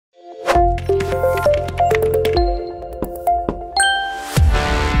Good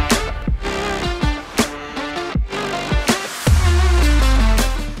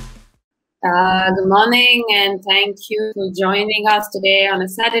morning, and thank you for joining us today on a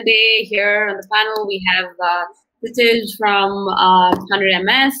Saturday. Here on the panel, we have Kshtij from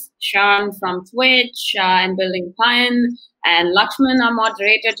 100ms, Sean from Twitch and Building Pion, and Lakshman, our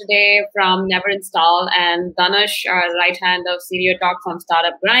moderator today from Neverinstall, and Dhanush, our right hand of CTOtalk from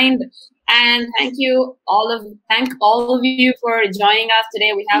Startup Grind. And thank all of you for joining us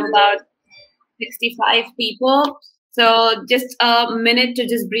today. We have about 65 people. So just a minute to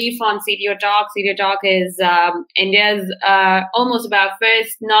just brief on CTOtalk. CTOtalk is India's almost about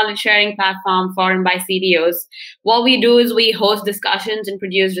first knowledge sharing platform formed by CTOs. What we do is we host discussions and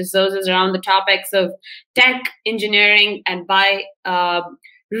produce resources around the topics of tech, engineering, and by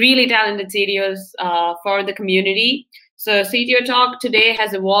really talented CTOs for the community. So CTOtalk today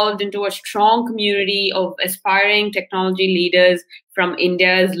has evolved into a strong community of aspiring technology leaders from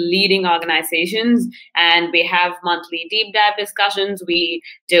India's leading organizations. And we have monthly deep dive discussions. We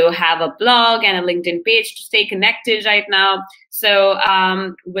do have a blog and a LinkedIn page to stay connected right now. So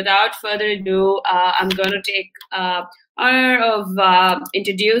without further ado, I'm going to take honor of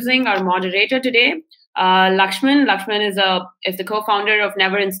introducing our moderator today, Lakshman. Lakshman is the co-founder of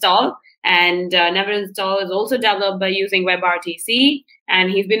Neverinstall. And Neverinstall is also developed by using webRTC, and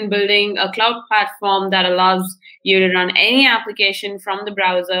he's been building a cloud platform that allows you to run any application from the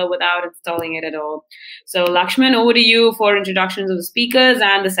browser without installing it at all. So Lakshman, over to you for introductions of the speakers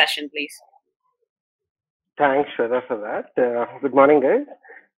and the session, please. Thanks, Shweta, for that. Good morning, guys.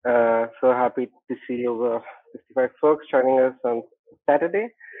 So happy to see over 55 folks joining us on Saturday.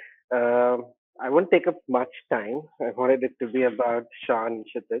 I won't take up much time. I wanted it to be about Sean and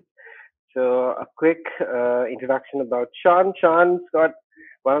Kshtij. So a quick introduction about Sean. Sean's got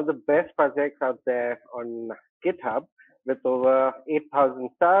one of the best projects out there on GitHub with over 8,000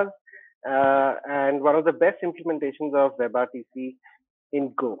 stars and one of the best implementations of webRTC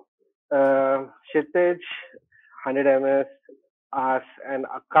in Go. Kshtij, 100ms, us, and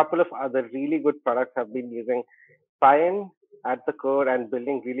a couple of other really good products have been using Pion at the core and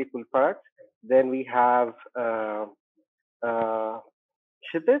building really cool products. Then we have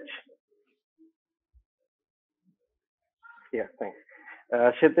Kshtij. Yeah, thanks.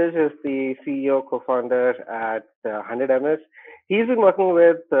 Kshtij is the CEO, co-founder at 100ms. He's been working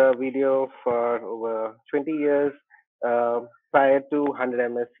with video for over 20 years. Prior to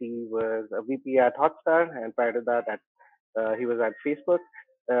 100ms, he was a VP at Hotstar, and prior to that, he was at Facebook.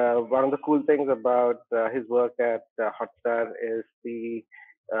 One of the cool things about his work at Hotstar is the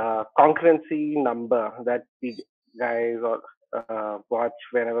concurrency number that the guys watch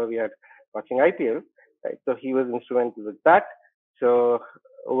whenever we are watching IPL. Right, so he was instrumental with that. So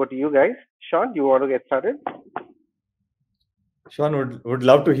over to you guys. Sean, do you want to get started? Sean, would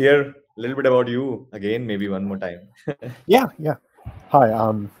love to hear a little bit about you again, maybe one more time. Yeah. Hi,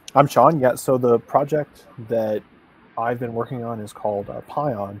 I'm Sean. Yeah, so the project that I've been working on is called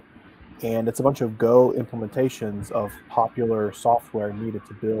Pion, and it's a bunch of Go implementations of popular software needed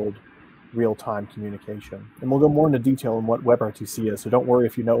to build real-time communication. And we'll go more into detail on what webRTC is, so don't worry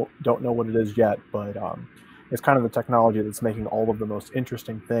if you don't know what it is yet, but it's kind of the technology that's making all of the most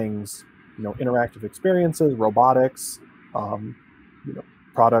interesting things, interactive experiences, robotics,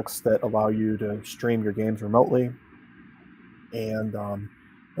 products that allow you to stream your games remotely. And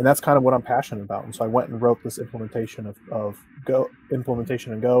that's kind of what I'm passionate about. And so I went and wrote this implementation of Go,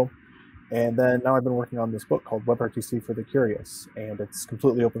 implementation in Go. And then now I've been working on this book called webRTC for the Curious, and it's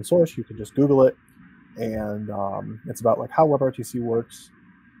completely open source. You can just Google it, and it's about like how webRTC works,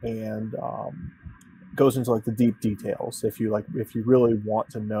 and goes into like the deep details. If you really want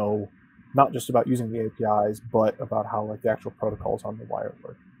to know, not just about using the APIs, but about how like the actual protocols on the wire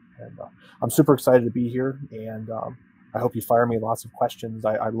work. And I'm super excited to be here, and I hope you fire me lots of questions.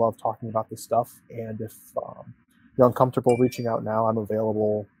 I love talking about this stuff, and if you're uncomfortable reaching out now, I'm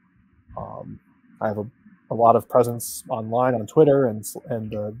available. I have a lot of presence online on Twitter and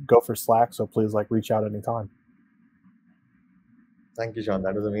Go for Slack, so please reach out anytime. Thank you, Sean.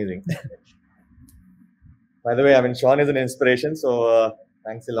 That was amazing. By the way, Sean is an inspiration, so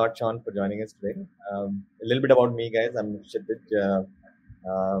thanks a lot, Sean, for joining us today. A little bit about me, guys. I'm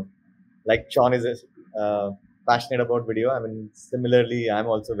Kshtij. Like Sean is passionate about video. Similarly, I'm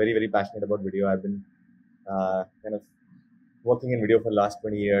also very, very passionate about video. I've been kind of working in video for the last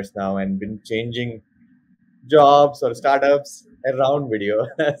 20 years now and been changing jobs or startups around video.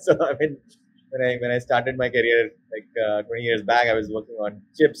 So when I started my career 20 years back, I was working on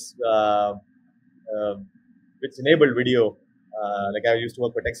chips which enabled video. I used to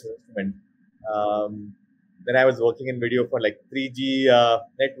work for Texas Instruments, Then I was working in video for like 3G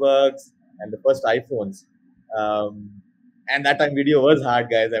networks and the first iPhones. And that time video was hard,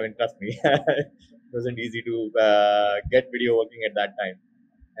 guys. I mean, trust me, it wasn't easy to get video working at that time.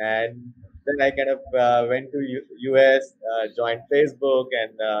 And then I kind of went to US, joined Facebook,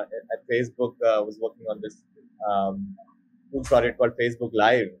 and at Facebook was working on this cool project called Facebook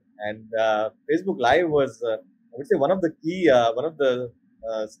Live. And Facebook Live was, I would say, one of the key,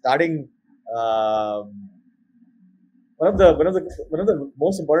 starting. Um, one of the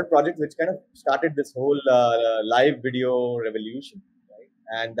most important projects which kind of started this whole live video revolution, right?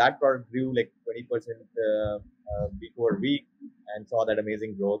 And that product grew like 20% week over week, and saw that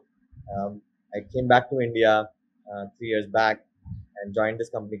amazing growth. I came back to India 3 years back and joined this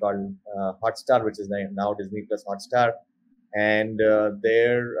company called Hotstar, which is now Disney Plus Hotstar. And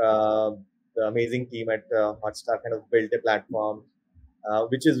the amazing team at Hotstar kind of built a platform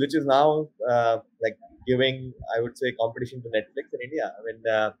which is now like giving, I would say, competition to Netflix in India. I mean,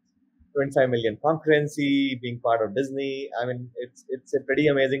 25 million concurrency, being part of Disney. I mean, it's a pretty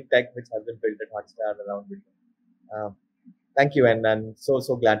amazing tech which has been built at Hotstar around video. Thank you, and I'm so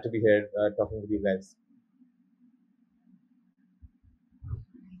glad to be here talking with you guys.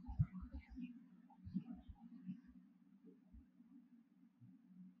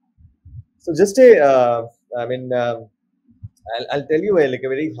 So just I mean, I'll tell you like a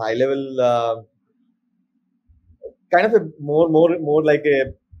very high level, kind of a more like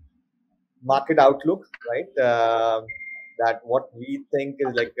a market outlook, right? That what we think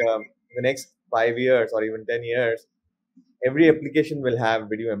is like the next 5 years or even 10 years, every application will have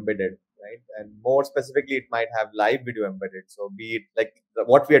video embedded, right? And more specifically, it might have live video embedded. So be it like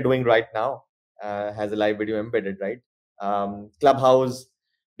what we are doing right now has a live video embedded, right? Clubhouse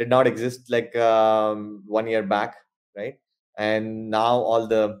did not exist like 1 year back, right? And now all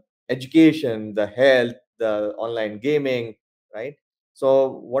the education, the health, the online gaming, right?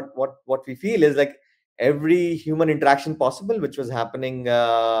 So what we feel is like every human interaction possible, which was happening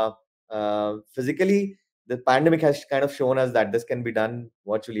physically, the pandemic has kind of shown us that this can be done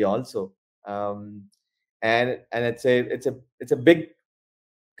virtually also. And it's a big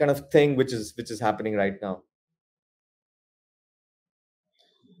kind of thing which is happening right now.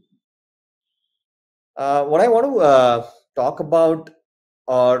 What I want to talk about,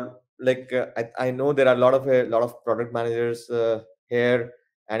 or like I know there are a lot of product managers here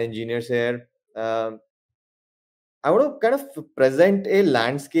and engineers here. I want to kind of present a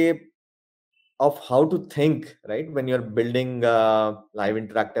landscape of how to think, right, when you're building live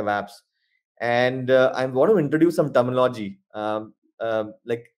interactive apps. And I want to introduce some terminology.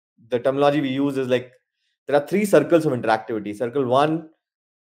 Like the terminology we use is like there are 3 circles of interactivity. Circle 1,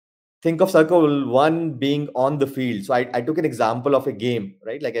 think of circle 1 being on the field. So I took an example of a game,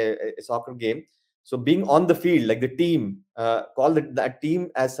 right, like a soccer game. So being on the field, like the team, call that team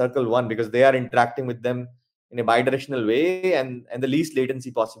as circle 1, because they are interacting with them in a bidirectional way and the least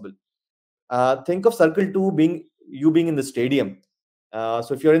latency possible. Think of circle 2 being you being in the stadium. So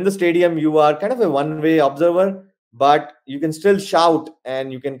if you're in the stadium, you are kind of a one-way observer, but you can still shout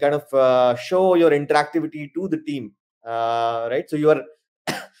and you can kind of show your interactivity to the team, right? So you are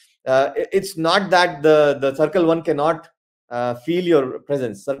it's not that the circle 1 cannot feel your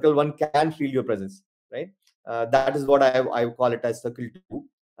presence. Circle 1 can feel your presence, right? That is what I call it as circle 2.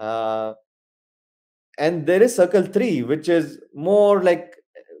 And there is circle 3, which is more like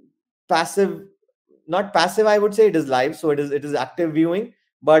passive. Not passive, I would say. It is live, so it is active viewing,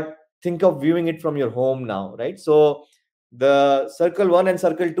 but think of viewing it from your home now, right? So the circle 1 and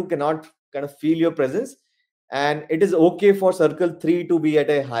circle 2 cannot kind of feel your presence, and it is okay for circle 3 to be at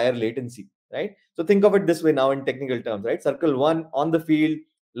a higher latency, right? So think of it this way now in technical terms, right? Circle 1 on the field,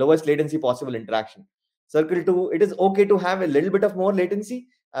 lowest latency possible interaction. Circle 2, it is okay to have a little bit of more latency.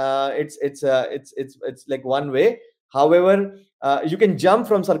 It's like one way. However, you can jump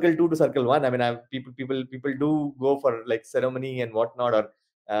from circle 2 to circle 1. I mean, people do go for like ceremony and whatnot, or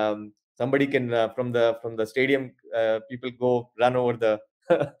somebody can from the stadium, people go run over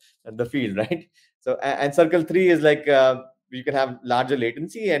the field, right? So and circle 3 is like you can have larger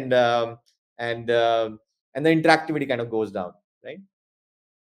latency, and the interactivity kind of goes down, right?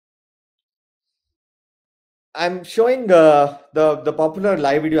 I'm showing the popular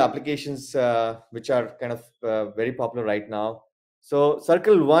live video applications which are kind of very popular right now. So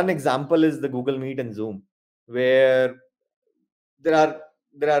circle 1 example is the Google Meet and Zoom, where there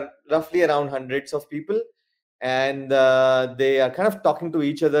are roughly around hundreds of people, and they are kind of talking to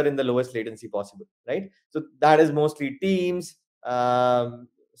each other in the lowest latency possible, right? So that is mostly Teams,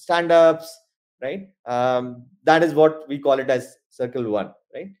 stand-ups, right? That is what we call it as circle 1,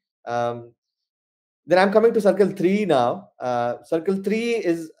 right? Then I'm coming to circle 3 now. Circle 3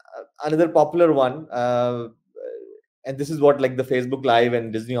 is another popular one. And this is what like the Facebook Live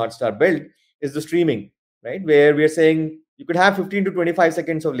and Disney Hotstar built, is the streaming, right? Where we are saying you could have 15 to 25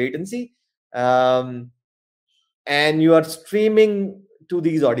 seconds of latency, and you are streaming to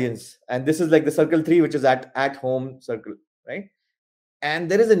these audience. And this is like the circle 3, which is at home circle, right?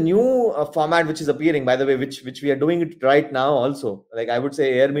 And there is a new format which is appearing, by the way, which we are doing it right now also. Like I would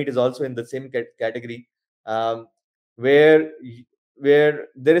say AirMeet is also in the same category, where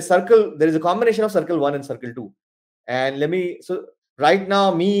there is a combination of circle 1 and circle 2. And so right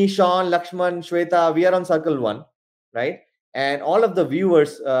now, me, Sean, Lakshman, Shweta, we are on circle 1, right? And all of the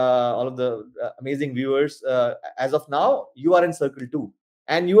viewers, all of the amazing viewers, as of now, you are in circle 2,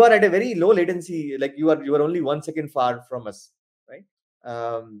 and you are at a very low latency. Like you are only 1 second far from us, right?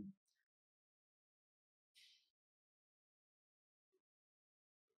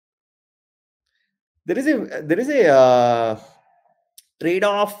 There is a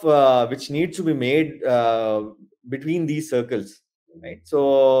trade-off which needs to be made between these circles, right?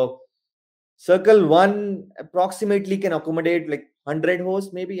 So circle 1 approximately can accommodate like 100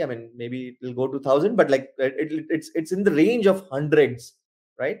 hosts, maybe. I mean, maybe it will go to 1,000, but like it's in the range of hundreds,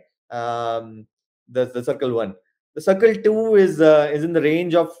 right? The circle 1. The circle 2 is in the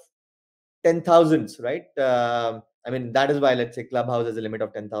range of 10,000s, right? I mean, that is why, let's say, Clubhouse has a limit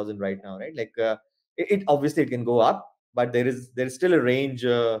of 10,000 right now, right? Like it obviously it can go up, but there is still a range,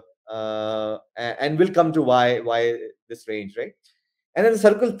 and we'll come to why this range, right? And then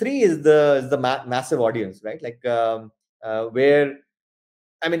circle 3 is the massive audience, right? Like where,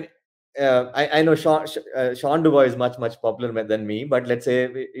 I mean, I know Sean DuBois is much popular than me, but let's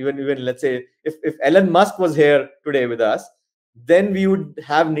say even let's say if Elon Musk was here today with us, then we would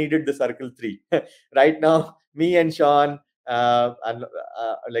have needed the circle 3. Right now, me and Sean, obviously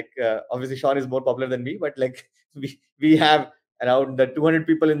Sean is more popular than me, but like we have around 200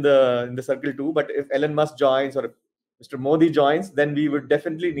 people in the circle 2. But if Elon Musk joins or if Mr. Modi joins, then we would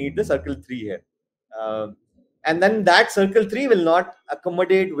definitely need the circle 3 here. And then that circle 3 will not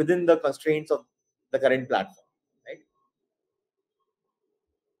accommodate within the constraints of the current platform, right?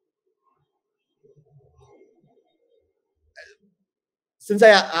 Since I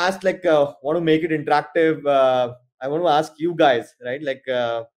asked, like, want to make it interactive, I want to ask you guys, right? Like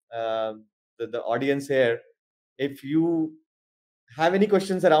the audience here, if you have any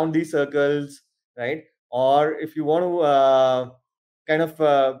questions around these circles, right? Or if you want to kind of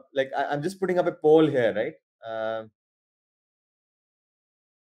like, I'm just putting up a poll here, right?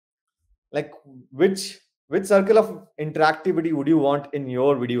 Like which circle of interactivity would you want in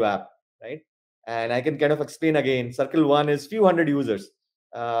your video app, right? And I can kind of explain again. Circle 1 is few hundred users,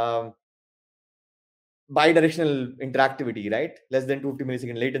 bi-directional interactivity, right? Less than 250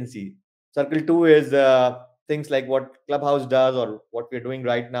 millisecond latency. Circle 2 is things like what Clubhouse does or what we're doing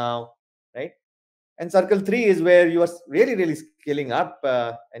right now, right? And circle 3 is where you are really scaling up,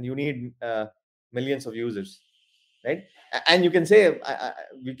 and you need millions of users, right? And you can say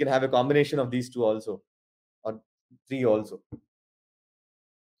we can have a combination of these two also, or 3 also.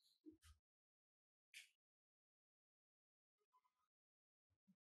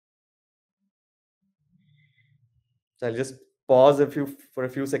 So I'll just pause for a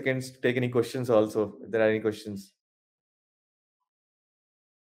few seconds to take any questions also, if there are any questions.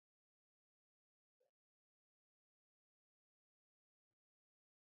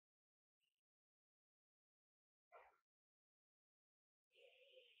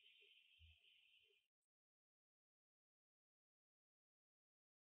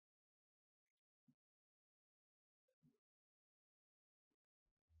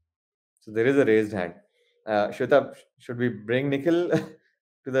 So there is a raised hand. Shweta, should we bring Nikhil to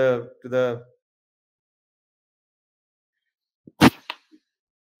the?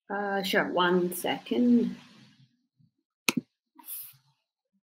 Sure. 1 second.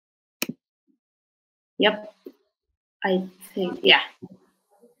 Yep. I think, yeah.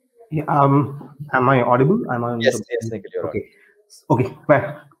 Yeah, am I audible? Yes, Nikhil, you're okay. Okay.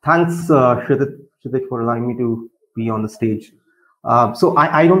 Well, thanks, Kshtij, for allowing me to be on the stage. So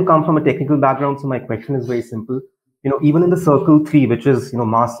I don't come from a technical background, so my question is very simple. Even in the circle 3, which is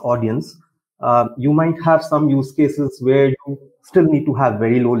mass audience, you might have some use cases where you still need to have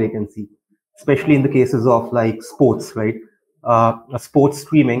very low latency, especially in the cases of like sports, right? Sports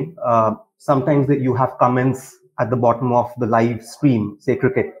streaming. Sometimes that you have comments at the bottom of the live stream, say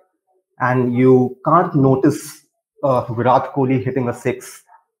cricket, and you can't notice Virat Kohli hitting a 6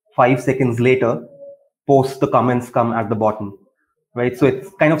 5 seconds later, post the comments come at the bottom, right? So it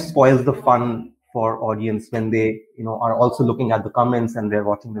kind of spoils the fun for audience when they are also looking at the comments and they're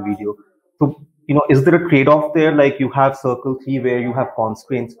watching the video. So is there a trade-off there? Like you have Circle 3 where you have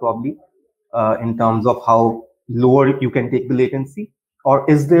constraints probably in terms of how lower you can take the latency, or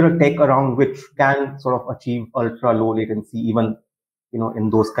is there a tech around which can sort of achieve ultra low latency even in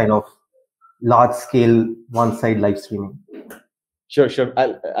those kind of large scale one-side live streaming? Sure.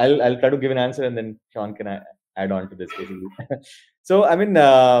 I'll try to give an answer, and then Sean can add on to this basically. So I mean,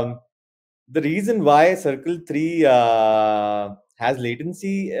 the reason why Circle 3 has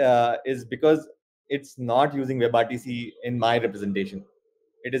latency is because it's not using WebRTC in my representation.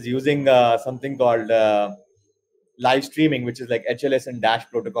 It is using something called live streaming, which is like HLS and Dash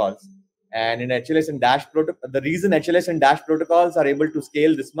protocols. And in HLS and Dash protocol, the reason HLS and Dash protocols are able to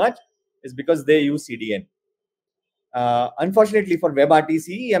scale this much is because they use CDN. Unfortunately for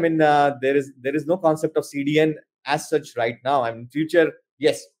WebRTC, I mean, there is no concept of CDN as such right now. I mean, future,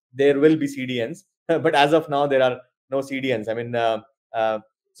 yes, there will be CDNs, but as of now, there are no CDNs. I mean,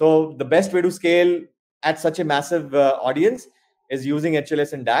 so the best way to scale at such a massive audience is using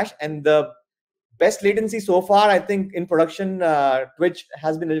HLS and Dash. And the best latency so far, I think, in production, Twitch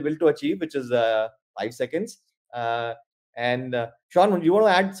has been able to achieve, which is 5 seconds. And Sean, do you want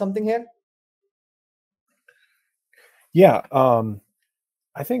to add something here? Yeah,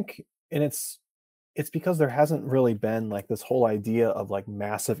 I think, and it's because there hasn't really been like this whole idea of like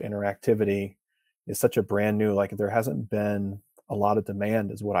massive interactivity is such a brand new, like there hasn't been a lot of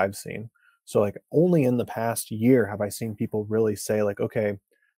demand is what I've seen. So like only in the past year have I seen people really say like, okay,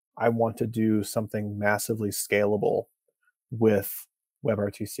 I want to do something massively scalable with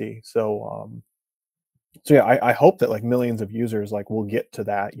WebRTC. So yeah, I hope that like millions of users like will get to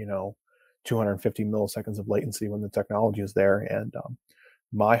that, 250 milliseconds of latency when the technology is there. And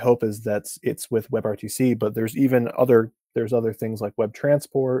my hope is that it's with WebRTC, but there's other things like web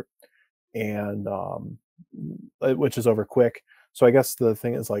transport and which is over quick. So I guess the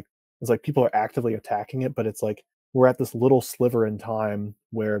thing is like people are actively attacking it, but it's like we're at this little sliver in time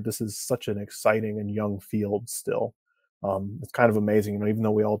where this is such an exciting and young field still. It's kind of amazing, even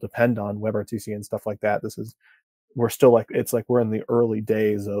though we all depend on WebRTC and stuff like that, we're still like, it's like we're in the early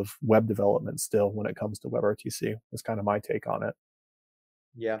days of web development still when it comes to WebRTC. That's kind of my take on it.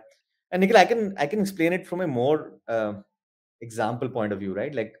 Yeah. And Nikhil, I can explain it from a more example point of view,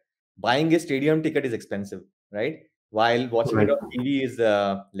 right? Like buying a stadium ticket is expensive, right? While watching it on TV is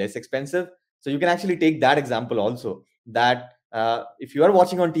less expensive. So you can actually take that example also, that if you are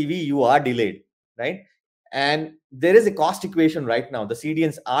watching on TV, you are delayed, right? And there is a cost equation right now. The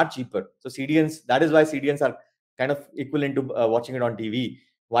CDNs are cheaper. So CDNs, that is why CDNs are kind of equivalent to watching it on TV.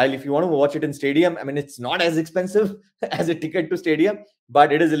 While if you want to watch it in stadium, I mean, it's not as expensive as a ticket to stadium,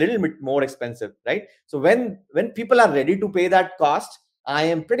 but it is a little bit more expensive, right? So when people are ready to pay that cost, I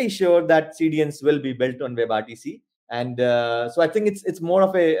am pretty sure that CDNs will be built on WebRTC. And so I think it's more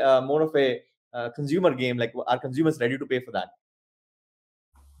of a consumer game. Like, are consumers ready to pay for that?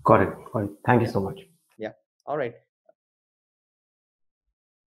 Got it. Thank you so much. Yeah. All right.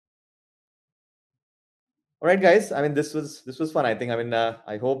 All right, guys. I mean, this was fun. I think. I mean,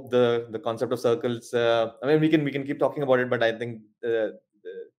 I hope the concept of circles. I mean, we can keep talking about it, but I think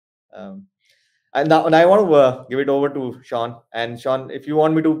and now I want to give it over to Sean. And Sean, if you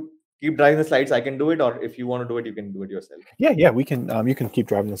want me to keep driving the slides, I can do it. Or if you want to do it, you can do it yourself. Yeah, we can. You can keep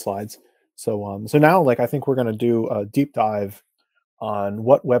driving the slides. So so now, like, I think we're going to do a deep dive on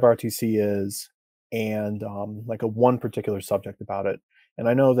what WebRTC is and like one particular subject about it. And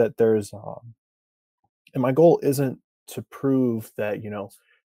I know that there's and my goal isn't to prove that,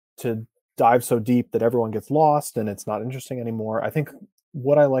 to dive so deep that everyone gets lost and it's not interesting anymore. I think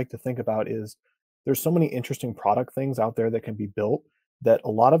what I like to think about is there's so many interesting product things out there that can be built that a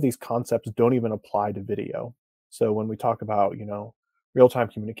lot of these concepts don't even apply to video. So when we talk about, real-time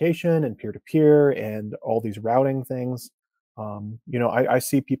communication and peer-to-peer and all these routing things, I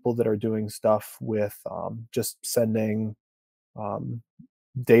see people that are doing stuff with just sending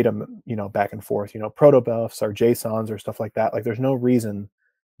data, back and forth, protobufs or JSONs or stuff like that. Like there's no reason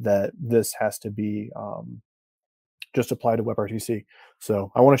that this has to be just apply to WebRTC.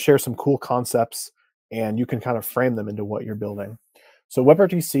 So I want to share some cool concepts and you can kind of frame them into what you're building. So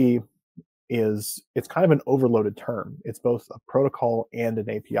WebRTC it's kind of an overloaded term. It's both a protocol and an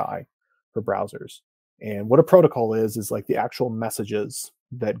API for browsers. And what a protocol is like the actual messages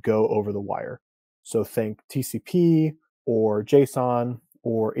that go over the wire. So think TCP or JSON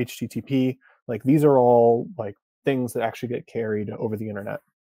or HTTP, like these are all like things that actually get carried over the internet.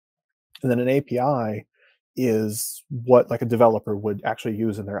 And then an API is what like a developer would actually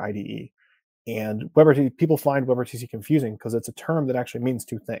use in their IDE. And WebRTC, people find WebRTC confusing because it's a term that actually means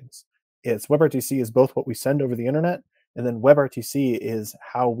two things. It's WebRTC is both what we send over the internet And then WebRTC is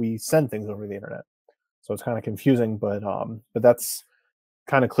how we send things over the internet. So it's kind of confusing, but that's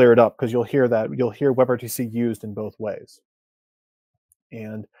kind of cleared up, because you'll hear WebRTC used in both ways.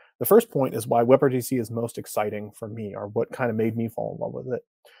 And the first point is why WebRTC is most exciting for me, or what kind of made me fall in love with it.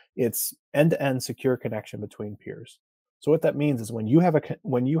 It's end-to-end secure connection between peers. So what that means is when you have a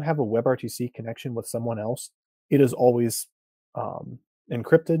WebRTC connection with someone else, it is always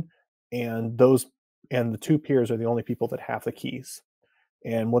encrypted, and the two peers are the only people that have the keys.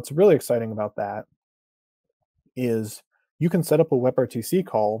 And what's really exciting about that is you can set up a WebRTC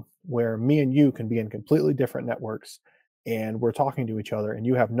call where me and you can be in completely different networks, and we're talking to each other, and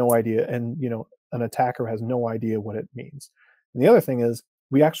you have no idea, and an attacker has no idea what it means. And the other thing is,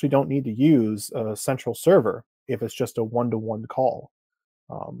 we actually don't need to use a central server if it's just a one-to-one call.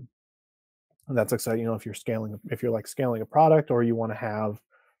 And that's exciting, if you're scaling a product, or you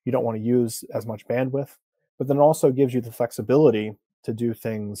don't want to use as much bandwidth. But then it also gives you the flexibility to do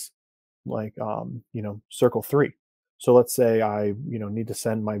things like circle 3. So let's say I need to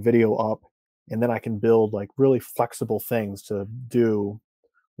send my video up, and then I can build like really flexible things to do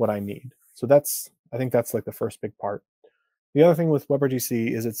what I need. So I think that's like the first big part. The other thing with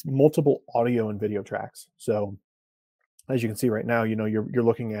WebRTC is it's multiple audio and video tracks. So as you can see right now, you're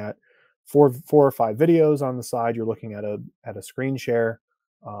looking at four or five videos on the side. You're looking at a screen share.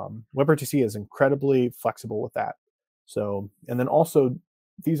 WebRTC is incredibly flexible with that. So, and then also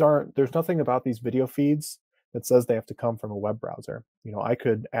there's nothing about these video feeds that says they have to come from a web browser. I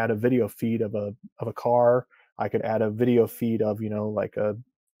could add a video feed of a car. I could add a video feed of, like a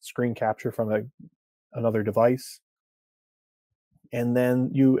screen capture from another device. And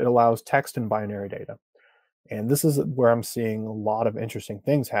then it allows text and binary data. And this is where I'm seeing a lot of interesting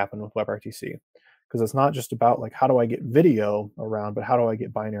things happen with WebRTC, because it's not just about like, how do I get video around, but how do I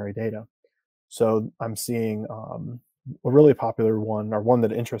get binary data? So I'm seeing a really popular one, or one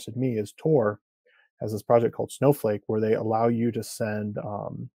that interested me, is Tor has this project called Snowflake, where they allow you to send,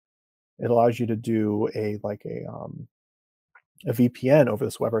 it allows you to do a VPN over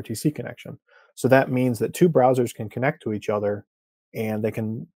this WebRTC connection. So that means that two browsers can connect to each other, and they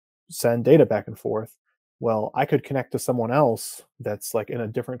can send data back and forth. Well, I could connect to someone else that's like in a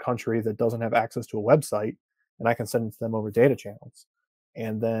different country that doesn't have access to a website, and I can send it to them over data channels.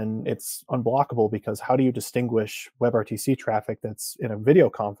 And then it's unblockable, because how do you distinguish WebRTC traffic that's in a video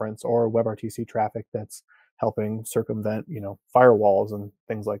conference or WebRTC traffic that's helping circumvent, firewalls and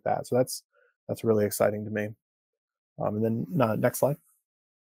things like that? So that's really exciting to me. And then next slide.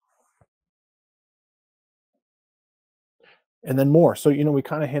 And then more. So, we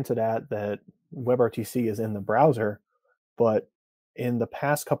kind of hinted at that WebRTC is in the browser, but in the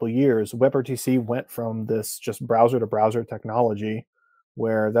past couple of years, WebRTC went from this just browser to browser technology,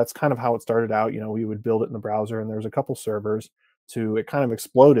 where that's kind of how it started out. We would build it in the browser, and there was a couple servers, to it kind of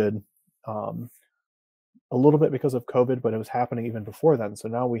exploded a little bit because of COVID, but it was happening even before then. So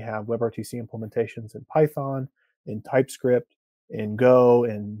now we have WebRTC implementations in Python, in TypeScript, in Go,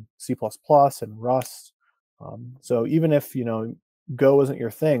 in C++, and Rust. So even if, Go isn't your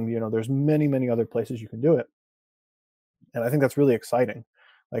thing, there's many, many other places you can do it. And I think that's really exciting.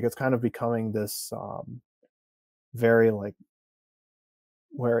 Like, it's kind of becoming this very like,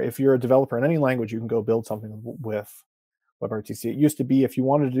 where if you're a developer in any language, you can go build something with WebRTC. It used to be, if you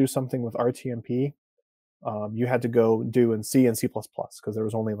wanted to do something with RTMP, you had to go do in C and C++, because there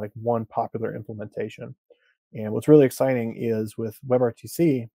was only like one popular implementation. And what's really exciting is with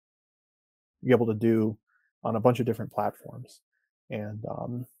WebRTC, you're able to do on a bunch of different platforms. And,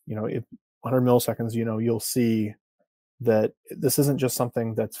 100 milliseconds, you'll see that this isn't just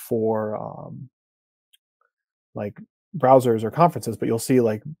something that's for like browsers or conferences, but you'll see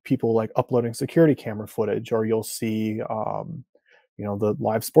like people like uploading security camera footage, or you'll see, the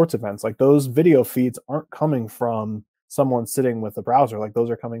live sports events. Like, those video feeds aren't coming from someone sitting with a browser. Like, those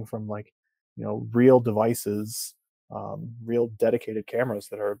are coming from like, real devices, real dedicated cameras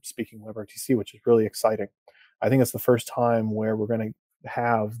that are speaking WebRTC, which is really exciting. I think it's the first time where we're going to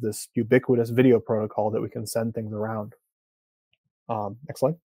have this ubiquitous video protocol that we can send things around. Next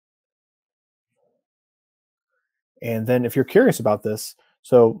slide. And then if you're curious about this,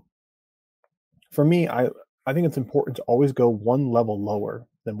 so for me, I think it's important to always go one level lower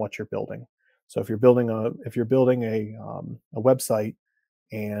than what you're building. So if you're building a website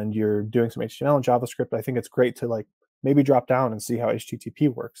and you're doing some HTML and JavaScript, I think it's great to like maybe drop down and see how HTTP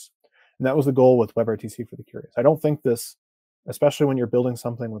works. And that was the goal with WebRTC for the curious. I don't think this, especially when you're building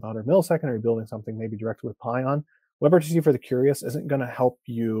something with 100 millisecond, or you're building something maybe directly with Pion, WebRTC for the curious isn't going to help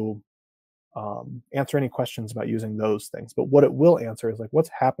you answer any questions about using those things. But what it will answer is like, what's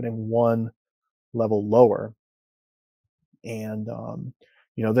happening one level lower. And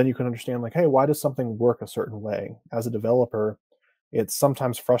then you can understand like, hey, why does something work a certain way? As a developer, it's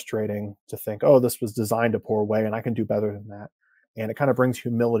sometimes frustrating to think, oh, this was designed a poor way and I can do better than that. And it kind of brings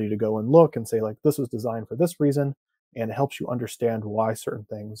humility to go and look and say, like, this was designed for this reason, and it helps you understand why certain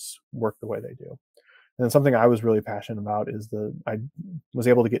things work the way they do. And then something I was really passionate about is I was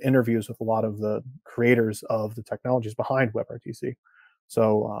able to get interviews with a lot of the creators of the technologies behind webRTC.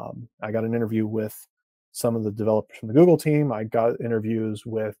 So I got an interview with some of the developers from the Google team. I got interviews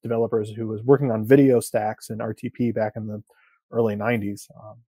with developers who was working on video stacks and RTP back in the early 90s.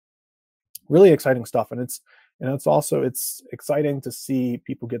 Really exciting stuff. And it's exciting to see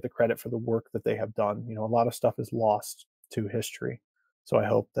people get the credit for the work that they have done. A lot of stuff is lost to history. So I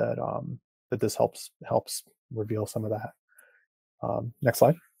hope that that this helps reveal some of that. Next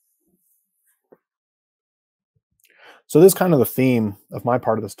slide. So this is kind of the theme of my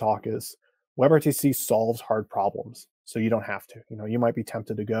part of this talk is webRTC solves hard problems. So you don't have to. You might be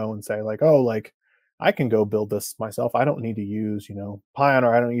tempted to go and say like, oh, like I can go build this myself. I don't need to use, Pion,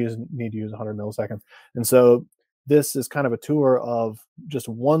 or I don't need to use 100 milliseconds. And so this is kind of a tour of just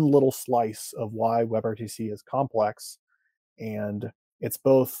one little slice of why webRTC is complex. And it's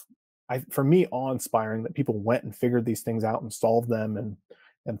both, for me, awe-inspiring that people went and figured these things out and solved them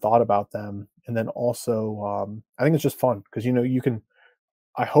and thought about them. And then also, I think it's just fun because,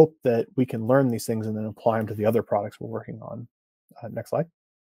 I hope that we can learn these things and then apply them to the other products we're working on. Next slide.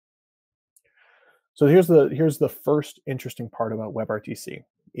 So here's the first interesting part about webRTC.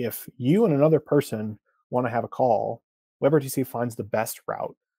 If you and another person want to have a call, webRTC finds the best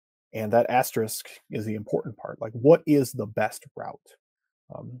route. And that asterisk is the important part. Like, what is the best route?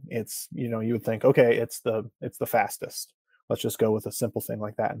 It's, you would think, okay, it's the fastest. Let's just go with a simple thing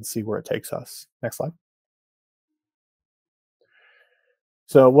like that and see where it takes us. Next slide.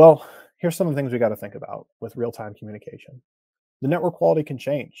 So, well, here's some of the things we got to think about with real-time communication. The network quality can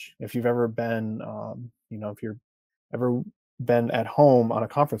change. If you've ever been, if you're ever been at home on a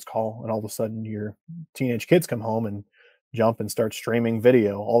conference call and all of a sudden your teenage kids come home and jump and start streaming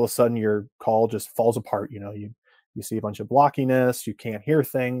video, all of a sudden your call just falls apart. You see a bunch of blockiness, you can't hear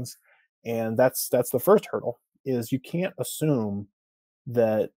things. And that's the first hurdle, is you can't assume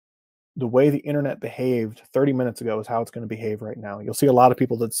that the way the internet behaved 30 minutes ago is how it's going to behave right now. You'll see a lot of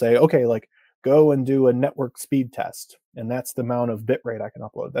people that say, okay, like go and do a network speed test, and that's the amount of bit rate I can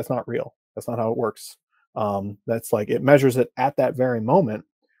upload. That's not real. That's not how it works. That's like, it measures it at that very moment,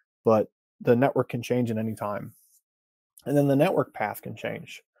 but the network can change at any time. And then the network path can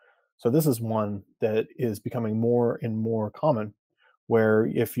change. So this is one that is becoming more and more common, where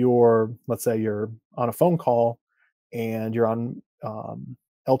if let's say you're on a phone call and you're on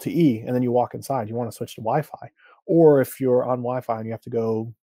LTE, and then you walk inside, you want to switch to Wi-Fi, or if you're on Wi-Fi and you have to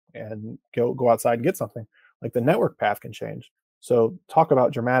go outside and get something, like the network path can change. So talk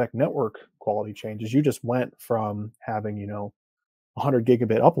about dramatic network quality changes. You just went from having 100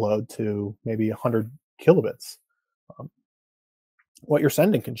 gigabit upload to maybe 100 kilobits. What you're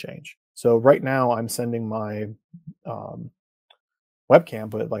sending can change. So right now I'm sending my webcam,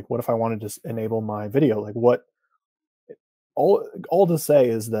 but like, what if I wanted to enable my video? Like, what? All to say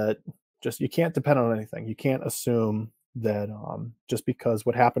is that just, you can't depend on anything. You can't assume that just because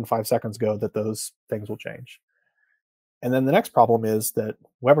what happened 5 seconds ago that those things will change. And then the next problem is that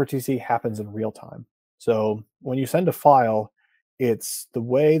webRTC happens in real time. So when you send a file, it's the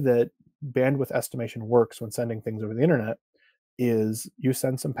way that bandwidth estimation works when sending things over the internet is you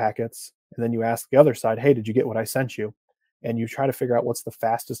send some packets and then you ask the other side, hey, did you get what I sent you? And you try to figure out what's the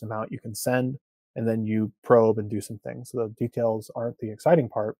fastest amount you can send, and then you probe and do some things. So the details aren't the exciting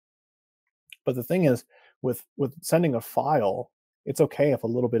part. But the thing is, with sending a file, it's okay if a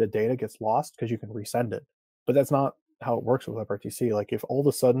little bit of data gets lost because you can resend it. But that's not how it works with webRTC. Like, if all of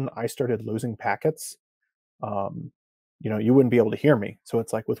a sudden I started losing packets, you wouldn't be able to hear me. So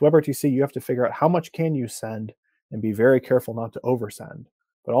it's like with webRTC, you have to figure out how much can you send and be very careful not to oversend,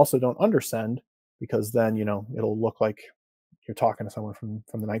 but also don't undersend, because then, it'll look like you're talking to someone from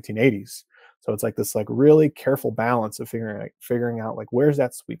the 1980s. So it's like this really careful balance of figuring out like, where's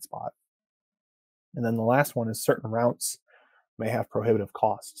that sweet spot. And then the last one is certain routes may have prohibitive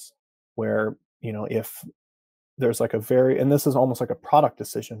costs, where, if there's like and this is almost like a product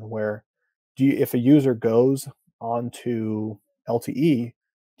decision, where if a user goes onto LTE,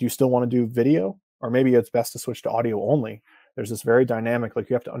 do you still want to do video? Or maybe it's best to switch to audio only. There's this very dynamic, like,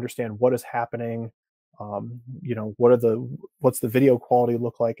 you have to understand what is happening. What's the video quality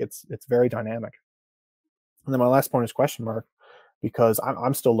look like? It's very dynamic. And then my last point is question mark, because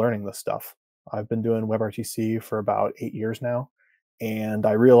I'm still learning this stuff. I've been doing webRTC for about 8 years now, and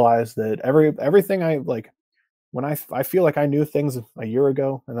I realized that everything I like, when I feel like I knew things a year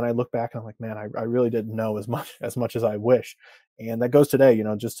ago, and then I look back and I'm like, man, I really didn't know as much as I wish. And that goes today.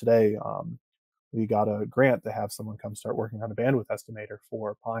 Just today, we got a grant to have someone come start working on a bandwidth estimator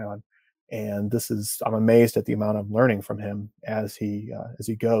for Pion. And I'm amazed at the amount I'm learning from him as he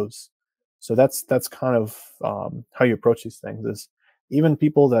goes. So that's kind of how you approach these things. Is even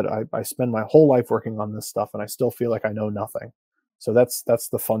people that I spend my whole life working on this stuff, and I still feel like I know nothing. So that's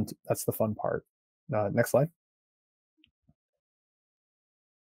the fun part. Next slide.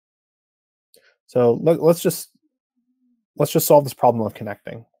 So let's just solve this problem of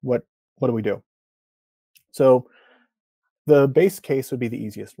connecting. What do we do? So the base case would be the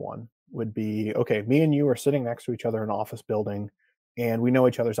easiest one. Would be, okay, me and you are sitting next to each other in an office building, and we know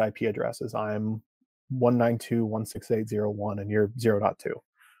each other's IP addresses. I'm 192.168.0.1 and you're 0.2.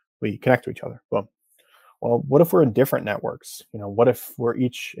 We connect to each other. Boom. Well, what if we're in different networks? What if we're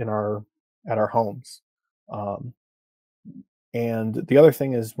each at our homes? And the other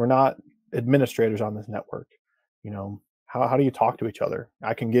thing is, we're not administrators on this network. How do you talk to each other?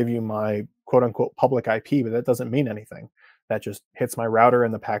 I can give you my quote unquote public IP, but that doesn't mean anything. That just hits my router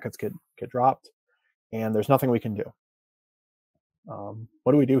and the packets get dropped, and there's nothing we can do.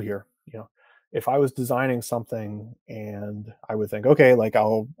 What do we do here? If I was designing something and I would think, okay, like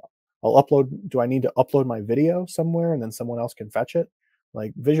I'll upload, do I need to upload my video somewhere and then someone else can fetch it?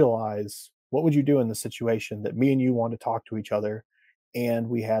 Like, visualize, what would you do in the situation that me and you want to talk to each other and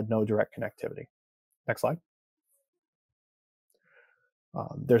we had no direct connectivity? Next slide.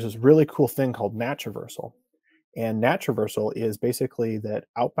 There's this really cool thing called NAT traversal. And NAT traversal is basically that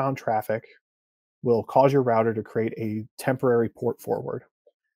outbound traffic will cause your router to create a temporary port forward.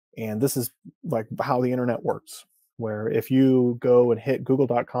 And this is like how the internet works, where if you go and hit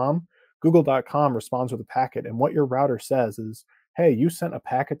google.com, google.com responds with a packet. And what your router says is, hey, you sent a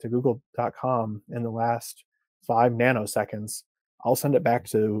packet to google.com in the last 5 nanoseconds. I'll send it back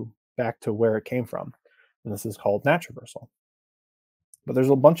to where it came from. And this is called NAT traversal. But there's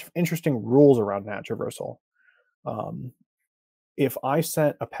a bunch of interesting rules around NAT traversal. If I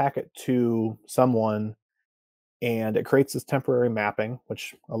sent a packet to someone and it creates this temporary mapping,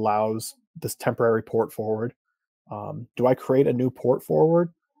 which allows this temporary port forward, do I create a new port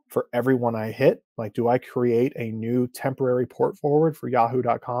forward for everyone I hit? Like, do I create a new temporary port forward for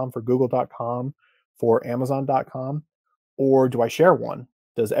yahoo.com, for google.com, for amazon.com? Or do I share one?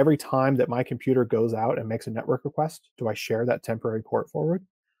 Does every time that my computer goes out and makes a network request, do I share that temporary port forward?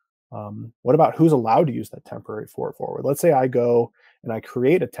 What about who's allowed to use that temporary port forward? Let's say I go and I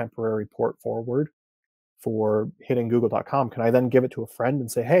create a temporary port forward for hitting google.com. Can I then give it to a friend and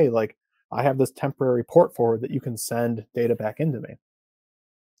say, hey, like, I have this temporary port forward that you can send data back into me?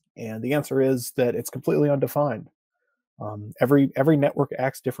 And the answer is that it's completely undefined. Every network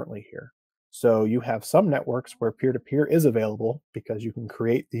acts differently here. So you have some networks where peer-to-peer is available because you can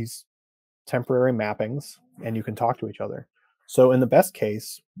create these temporary mappings and you can talk to each other. So in the best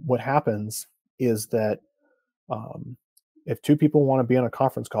case, what happens is that if two people want to be on a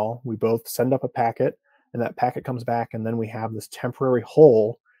conference call, we both send up a packet and that packet comes back, and then we have this temporary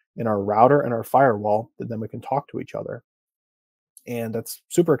hole in our router and our firewall that then we can talk to each other. And that's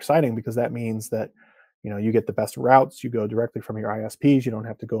super exciting because that means that you get the best routes. You go directly from your ISPs. You don't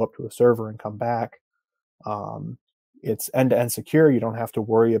have to go up to a server and come back. It's end-to-end secure. You don't have to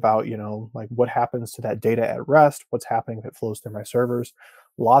worry about, like, what happens to that data at rest, what's happening if it flows through my servers.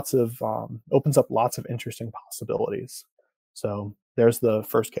 Opens up lots of interesting possibilities. So there's the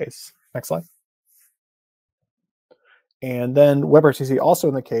first case. Next slide. And then webRTC also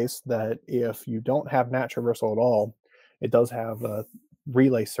in the case that if you don't have NAT traversal at all, it does have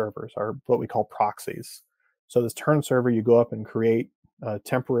relay servers, or what we call proxies. So this turn server, you go up and create a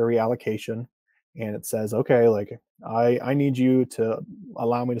temporary allocation, and it says, okay, like, I need you to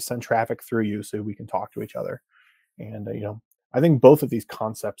allow me to send traffic through you so we can talk to each other. And I think both of these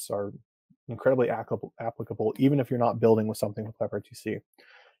concepts are incredibly applicable, even if you're not building with something with webRTC.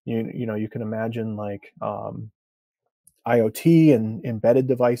 You can imagine like IoT and embedded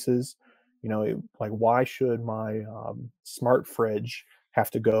devices. Like, why should my smart fridge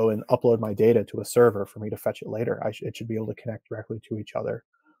have to go and upload my data to a server for me to fetch it later? It should be able to connect directly to each other.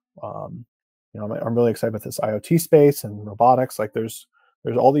 I'm really excited about this IoT space and robotics. Like, there's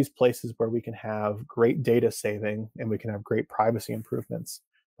all these places where we can have great data saving and we can have great privacy improvements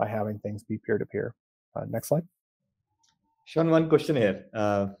by having things be peer-to-peer. Next slide. Sean, one question here.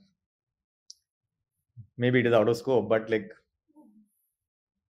 Maybe it is out of scope, but like,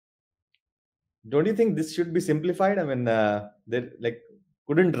 don't you think this should be simplified? I mean,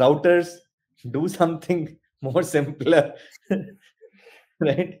 couldn't routers do something more simpler,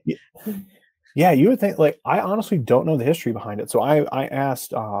 right? Yeah, you would think, like, I honestly don't know the history behind it. So I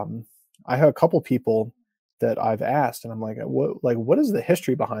asked, I have a couple people that I've asked, and I'm what is the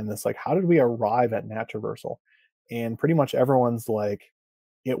history behind this? Like, how did we arrive at NAT traversal? And pretty much everyone's like,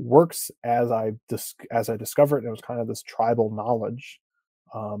 it works as I discovered it. It was kind of this tribal knowledge.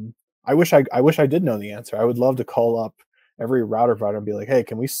 I wish I did know the answer. I would love to call up every router provider and be like, hey,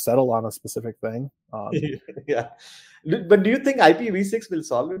 can we settle on a specific thing? Yeah. But do you think IPv6 will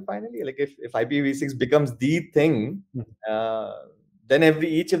solve it finally? Like if IPv6 becomes the thing, then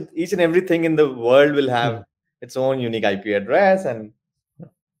each and everything in the world will have its own unique IP address, and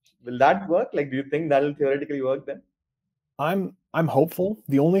will that work? Like, do you think that will theoretically work then? I'm hopeful.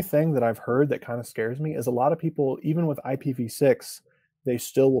 The only thing that I've heard that kind of scares me is a lot of people, even with IPv6, they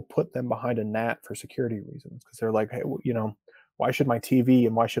still will put them behind a NAT for security reasons because they're like, hey, why should my TV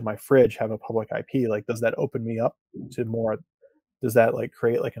and why should my fridge have a public IP? Like, does that open me up to more? Does that like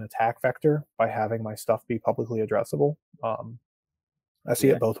create like an attack vector by having my stuff be publicly addressable? I see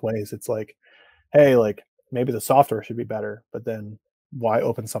it both ways. It's like, hey, like maybe the software should be better, but then why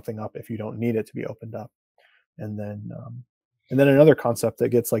open something up if you don't need it to be opened up? And then another concept that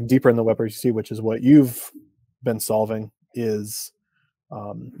gets like deeper in the webRTC, which is what you've been solving, is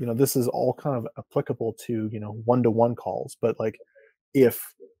this is all kind of applicable to one-to-one calls. But like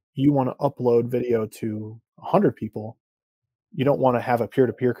if you want to upload video to 100 people, you don't want to have a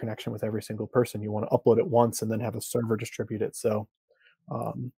peer-to-peer connection with every single person. You want to upload it once and then have a server distribute it. So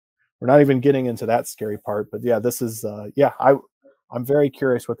we're not even getting into that scary part. But yeah, this is I'm very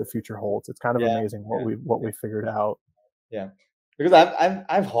curious what the future holds. It's kind of amazing what we figured out. Yeah, because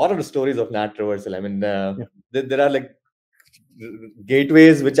I've horror stories of NAT traversal. I mean, there are like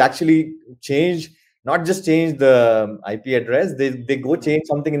gateways which actually not just change the IP address, they go change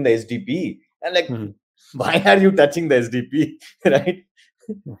something in the SDP, and like, why are you touching the SDP, right?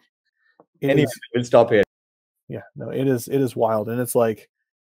 Anyway, we'll stop here. Yeah, no, it is wild, and it's like,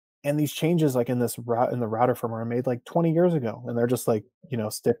 and these changes like in the router firmware are made like 20 years ago, and they're just like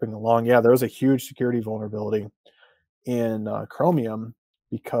stepping along. Yeah, there was a huge security vulnerability in Chromium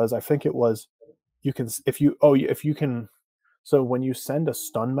because I think it was so when you send a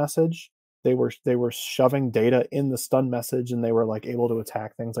stun message, they were shoving data in the stun message, and they were like able to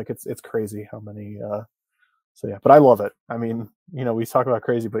attack things. Like it's crazy how many. So yeah, but I love it. I mean, we talk about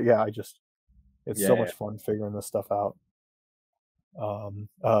crazy, but yeah, it's so much fun figuring this stuff out.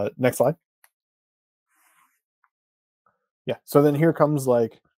 Next slide. Yeah. So then here comes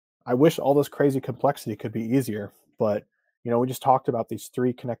like, I wish all this crazy complexity could be easier, but we just talked about these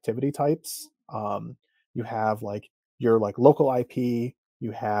 3 connectivity types. You have like your like local IP,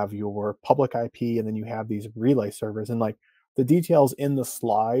 you have your public IP, and then you have these relay servers. And like the details in the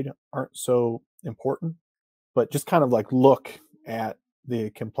slide aren't so important, but just kind of like look at the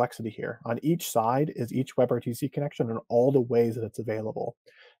complexity here. On each side is each webRTC connection and all the ways that it's available.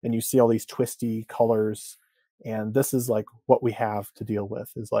 And you see all these twisty colors. And this is like what we have to deal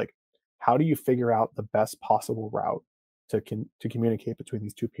with is like, how do you figure out the best possible route to communicate between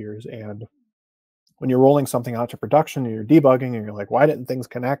these 2 peers? And when you're rolling something out to production and you're debugging and you're like, why didn't things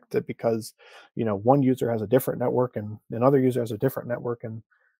connect? Because, one user has a different network and another user has a different network, and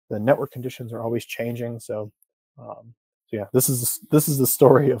the network conditions are always changing. So yeah, this is the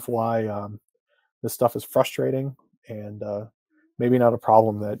story of why this stuff is frustrating and maybe not a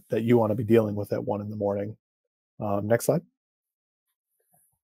problem that you want to be dealing with at 1 a.m. Next slide.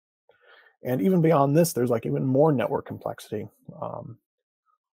 And even beyond this, there's like even more network complexity.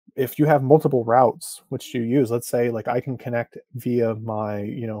 If you have multiple routes, which you use, let's say like I can connect via my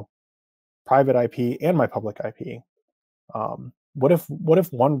private IP and my public IP. What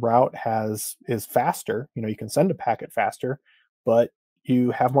if one route is faster? You can send a packet faster, but you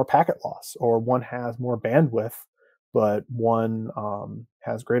have more packet loss, or one has more bandwidth, but one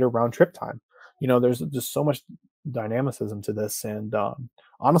has greater round trip time. There's just so much dynamicism to this, and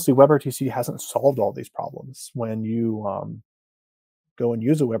honestly, webRTC hasn't solved all these problems. When you go and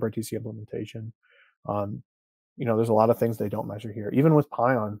use a webRTC implementation, there's a lot of things they don't measure here. Even with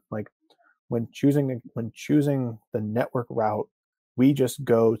Pion, like when choosing the network route, we just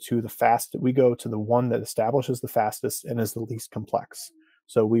go to the one that establishes the fastest and is the least complex.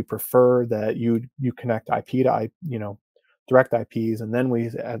 So we prefer that you connect IP to IP, direct IPs, and then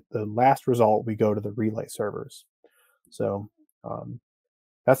at the last result we go to the relay servers. So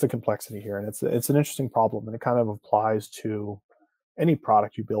that's the complexity here, and it's an interesting problem, and it kind of applies to any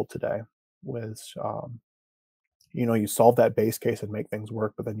product you build today. With you solve that base case and make things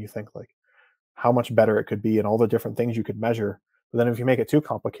work, but then you think like how much better it could be and all the different things you could measure. But then if you make it too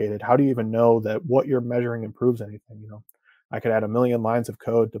complicated, how do you even know that what you're measuring improves anything? I could add a million lines of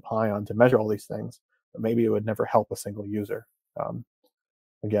code to Pion to measure all these things, but maybe it would never help a single user.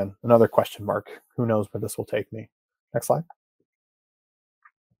 Again, another question mark. Who knows where this will take me? Next slide.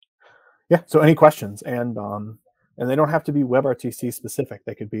 Yeah, so any questions? And they don't have to be WebRTC specific.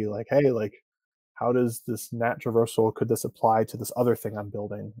 They could be like, hey, like, how does this NAT traversal, could this apply to this other thing I'm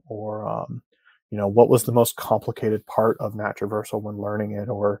building? Or, you know, what was the most complicated part of NAT traversal when learning it?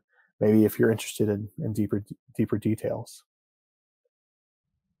 Or maybe if you're interested in deeper details.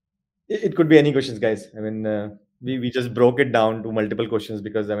 It could be any questions, guys. I mean, we just broke it down to multiple questions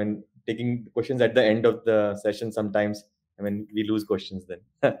because, I mean, taking questions at the end of the session sometimes, I mean, we lose questions then.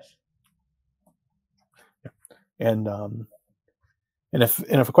 And if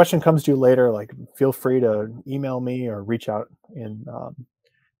a question comes to you later, like, feel free to email me or reach out in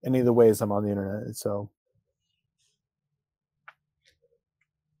any of the ways I'm on the internet. So,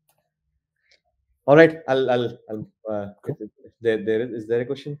 all right, I'll cool. is there a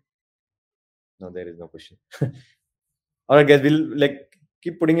question? No, there is no question. All right, guys, we'll like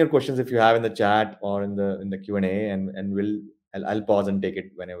keep putting your questions if you have in the chat or in the Q&A, and I'll pause and take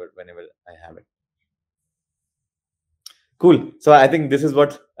it whenever I have it. Cool. So I think this is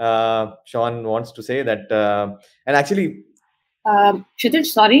what Sean wants to say, that and actually, Kshtij,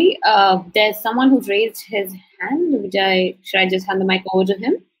 sorry, there's someone who's raised his hand. Should I just hand the mic over to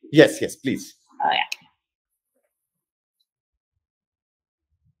him? Yes, please. Yeah.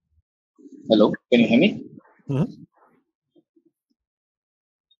 Hello, can you hear me? Mm-hmm.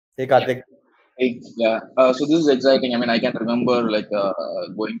 Hey, Karthik. Yeah. So this is exciting. I mean, I can remember like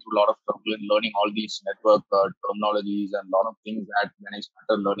going through a lot of trouble in learning all these network terminologies and a lot of things that when I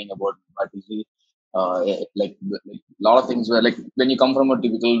started learning about webRTC, like a lot of things were like when you come from a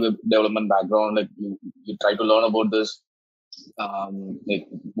typical web development background, like you try to learn about this, like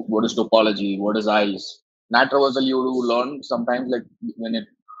what is topology, what is ICE. NAT traversal you learn sometimes like when it's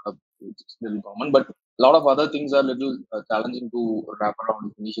a little common, but a lot of other things are a little challenging to wrap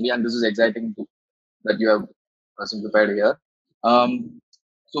around initially, and this is exciting that you have simplified here.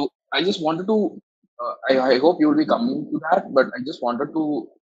 So I just wanted to, I hope you will be coming to that, but I just wanted to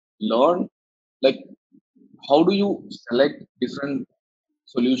learn, like, how do you select different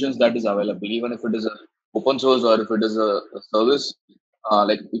solutions that is available, even if it is a open source or if it is a service.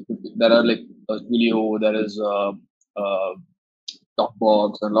 Like there are like a Studio, there is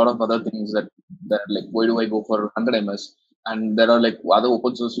DuBois, and a lot of other things that like, why do I go for 100 ms? And there are like other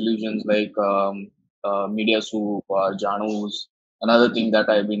open source solutions like Media Soup or Janus, another thing that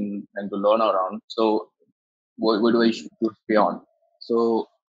I've been trying to learn around. So why do I choose Pion? So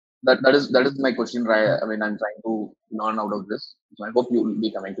that is my question, right? I mean, I'm trying to learn out of this. So I hope you will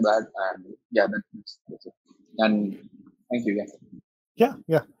be coming to that. And yeah, that's it. And thank you. Yeah.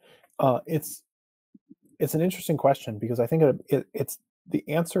 It's an interesting question because I think it's the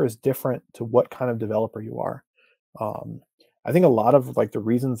answer is different to what kind of developer you are. I think a lot of like the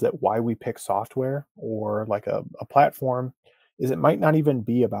reasons that why we pick software or like a platform is it might not even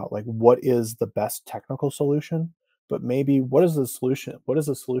be about like what is the best technical solution, but maybe what is the solution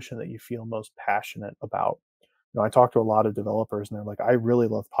that you feel most passionate about. You know, I talk to a lot of developers and they're like, I really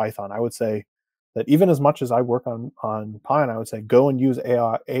love Python. I would say that even as much as I work on Pion, I would say go and use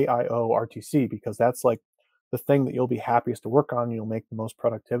AIO-RTC because that's like the thing that you'll be happiest to work on. You'll make the most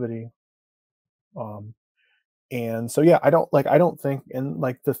productivity. And so, yeah, I don't think, and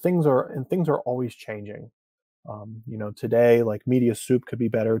like things are always changing. You know, today, like Media Soup could be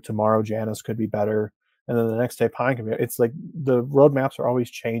better. Tomorrow, Janus could be better. And then the next day, Pion can be, it's like the roadmaps are always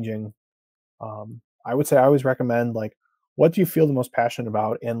changing. I would say I always recommend like, what do you feel the most passionate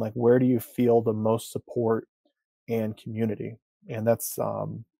about? And like, where do you feel the most support and community? And that's,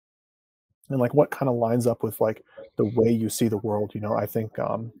 and like what kind of lines up with like the way you see the world. You know, I think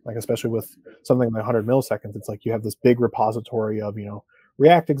like especially with something like 100 milliseconds, it's like you have this big repository of, you know,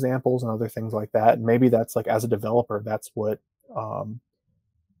 React examples and other things like that, and maybe that's like as a developer that's what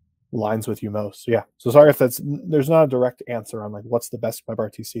lines with you most. So, yeah, so sorry if there's not a direct answer on like what's the best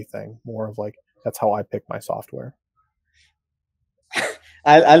WebRTC thing, more of like that's how I pick my software.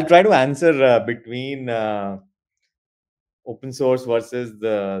 I'll try to answer between open source versus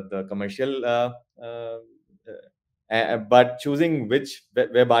the commercial, but choosing which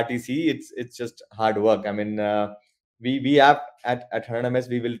WebRTC, it's just hard work. I mean, we have at 100 ms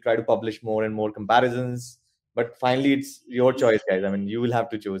we will try to publish more and more comparisons, but finally it's your choice, guys. I mean, you will have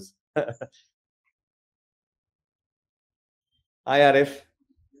to choose. Hi, Arif.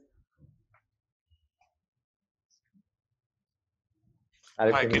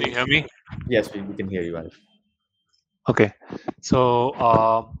 Arif, Hi, can you hear me? Yes, we can hear you, Arif. Okay,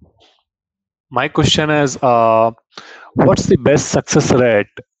 so My question is, what's the best success rate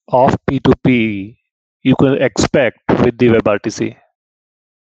of P2P you can expect with the webRTC?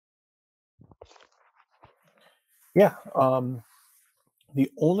 Yeah.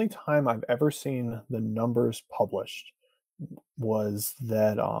 The only time I've ever seen the numbers published was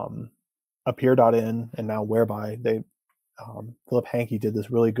that Appear.in and now Whereby, they Philip Hankey did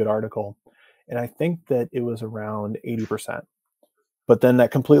this really good article, and I think that it was around 80%. But then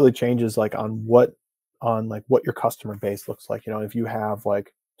that completely changes on what your customer base looks like. If you have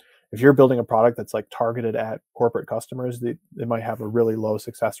if you're building a product that's targeted at corporate customers, they might have a really low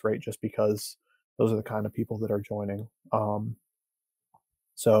success rate just because those are the kind of people that are joining.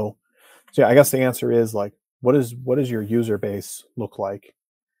 So yeah, I guess the answer is what does your user base look like,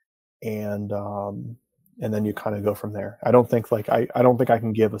 and then you kind of go from there. I don't think I don't think I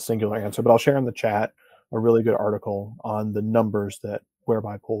can give a singular answer, but I'll share in the chat a really good article on the numbers that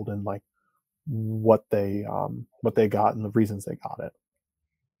Whereby pulled and what they got and the reasons they got it.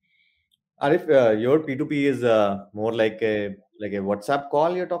 Arif, your P2P is more like a WhatsApp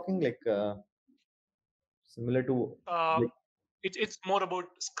call you're talking, similar to It's more about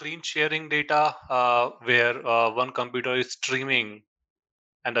screen sharing data, where one computer is streaming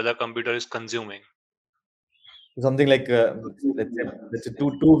and the other computer is consuming. something like let's say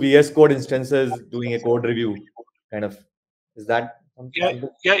two VS Code instances doing a code review, kind of. Is that something?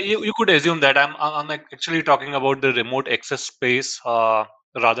 Yeah, you could assume that. I'm actually talking about the remote access space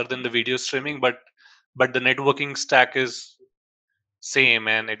rather than the video streaming, but the networking stack is same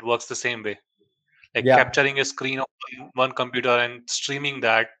and it works the same way. Yeah. Capturing a screen of one computer and streaming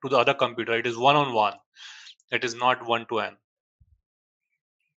that to the other computer, it is one-on-one. It is not one-to-one.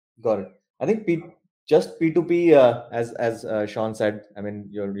 Got it. I think just P2P, as Sean said, I mean,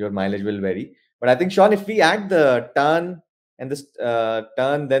 your mileage will vary. But I think, Sean, if we add the turn and this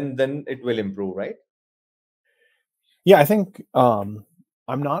turn, then it will improve, right? Yeah, I think I'm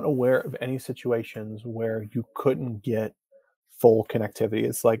not aware of any situations where you couldn't get full connectivity.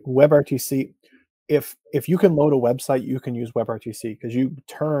 It's like WebRTC. If you can load a website, you can use WebRTC because you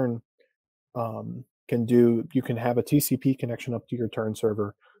turn you can have a TCP connection up to your turn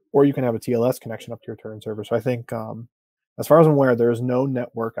server, or you can have a TLS connection up to your turn server. So I think, as far as I'm aware, there is no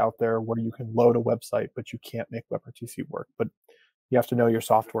network out there where you can load a website, but you can't make WebRTC work. But you have to know your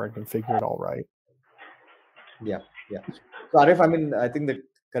software and configure it all right. Yeah. So Arif, I mean, I think the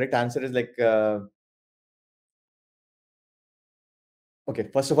correct answer is okay,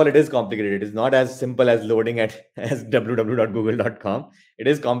 first of all, it is complicated. It is not as simple as loading as www.google.com. It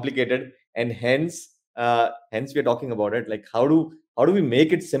is complicated, and hence we are talking about it. How do we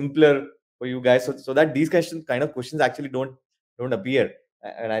make it simpler for you guys so that these kind of questions actually don't appear?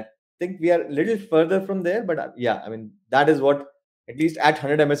 And I think we are a little further from there, but yeah, I mean, that is what at least at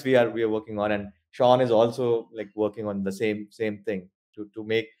 100 MS we are working on, and Sean is also working on the same thing to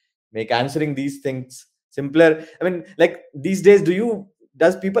make answering these things simpler. I mean, these days,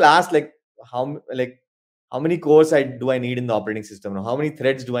 does people ask how many cores do I need in the operating system, or how many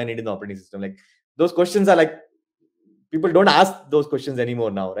threads do I need in the operating system? Those questions are people don't ask those questions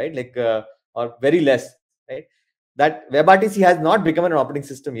anymore now, right? Or very less, right? That WebRTC has not become an operating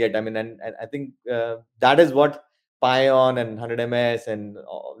system yet. I mean, and I think that is what Pion and 100 MS and a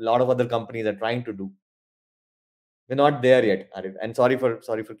lot of other companies are trying to do. We're not there yet, Arif. And sorry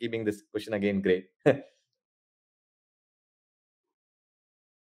for keeping this question again great.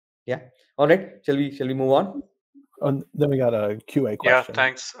 Yeah. All right. Shall we move on? Then we got a QA question. Yeah,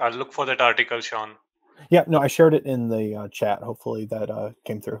 thanks. I'll look for that article, Sean. Yeah, no, I shared it in the chat. Hopefully that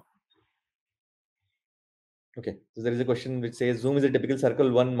came through. Okay. So there is a question which says, Zoom is a typical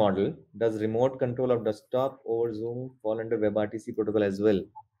Circle 1 model. Does remote control of desktop over Zoom fall under WebRTC protocol as well?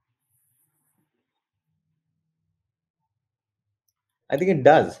 I think it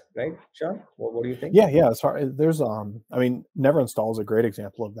does, right, Sean? What do you think? Yeah. As far as there's I mean, Neverinstall is a great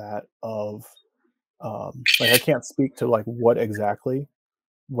example of that. I can't speak to what exactly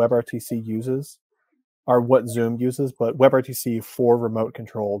WebRTC uses or what Zoom uses, but WebRTC for remote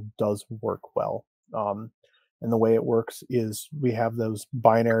control does work well. And the way it works is we have those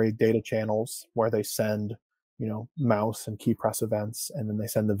binary data channels where they send, mouse and key press events, and then they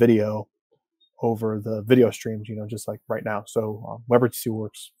send the video over the video streams, just like right now. So WebRTC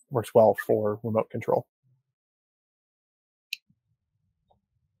works well for remote control.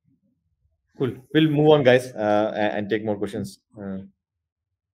 Cool. We'll move on, guys, and take more questions.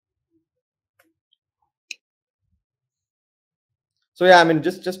 So yeah, I mean,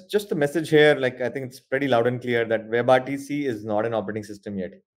 just a message here. I think it's pretty loud and clear that WebRTC is not an operating system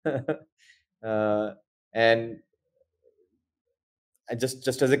yet, and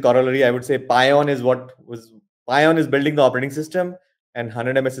just as a corollary, I would say Pion is building the operating system, and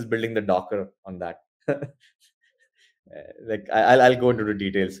 100ms is building the Docker on that. Like I'll go into the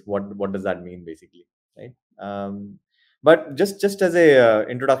details. What does that mean basically, right? But just as a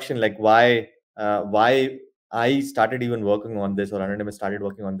introduction, like why I started even working on this, or 100ms started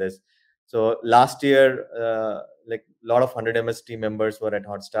working on this. So last year, like a lot of 100ms team members were at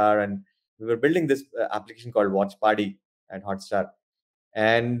Hotstar, and we were building this application called Watch Party at Hotstar,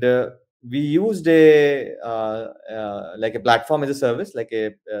 and we used a like a platform as a service, like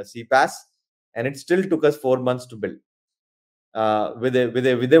a cPaaS, and it still took us 4 months to build with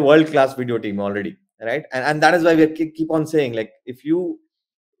a world-class video team already, right? And that is why we keep on saying, like, if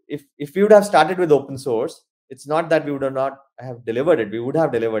we would have started with open source, it's not that we would not have delivered it. We would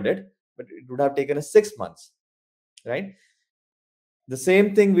have delivered it, but it would have taken us 6 months, right? The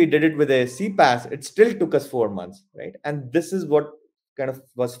same thing we did it with a cPaaS. It still took us 4 months, right? And this is what kind of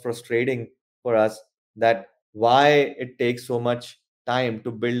was frustrating for us, that why it takes so much time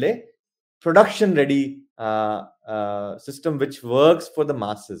to build a production ready system which works for the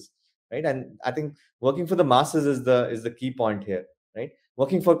masses, right? And I think working for the masses is the key point here, right?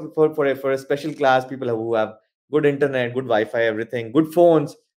 Working for a special class, people who have good internet, good Wi-Fi, everything, good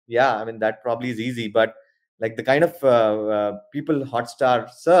phones. Yeah, I mean, that probably is easy, but like the kind of people Hotstar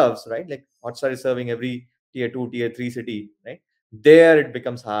serves, right? Like Hotstar is serving every tier 2, tier 3 city, right? There it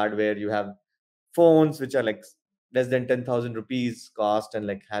becomes hard, where you have phones which are like less than 10,000 rupees cost and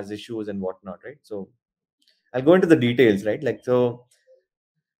like has issues and whatnot, right? So I'll go into the details, right? Like, so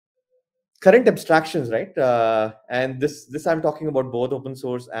current abstractions, right? And this I'm talking about both open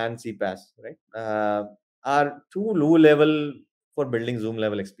source and cPaaS, right? Are too low level for building Zoom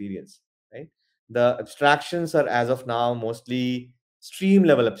level experience, right? The abstractions are, as of now, mostly stream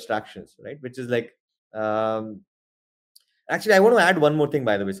level abstractions, right? Which is like, actually, I want to add one more thing,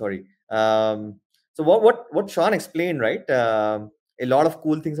 by the way. Sorry. So what Sean explained, right? A lot of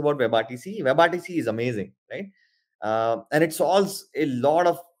cool things about webRTC. WebRTC is amazing, right? And it solves a lot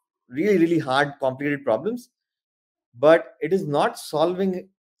of really hard, complicated problems, but it is not solving.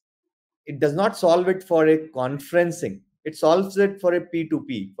 It does not solve it for a conferencing. It solves it for a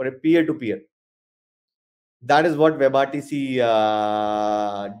P2P, for a peer-to-peer. That is what WebRTC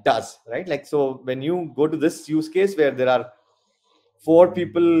does, right? Like, so when you go to this use case where there are 4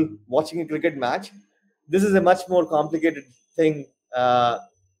 people watching a cricket match, this is a much more complicated thing,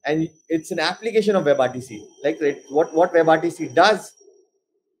 and it's an application of WebRTC. Like, what WebRTC does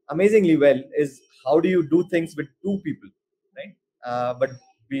amazingly well is, how do you do things with 2 people, right? But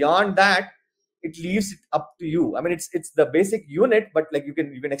beyond that, it leaves it up to you. I mean, it's the basic unit, but like you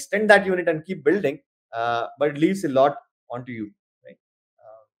can extend that unit and keep building, but it leaves a lot onto you, right?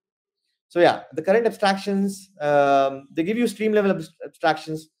 So yeah, the current abstractions, they give you stream level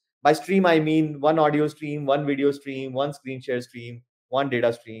abstractions. By stream, I mean one audio stream, one video stream, one screen share stream, one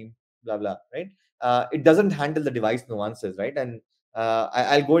data stream, blah blah, right? It doesn't handle the device nuances, right? And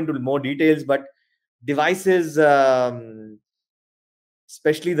I'll go into more details, but devices,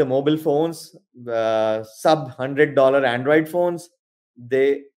 especially the mobile phones, sub $100 Android phones,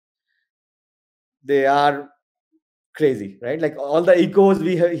 they are crazy, right? Like all the ecos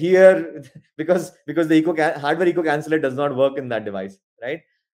we hear, because the hardware eco canceller does not work in that device, right?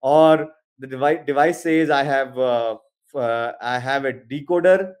 Or the device says I have a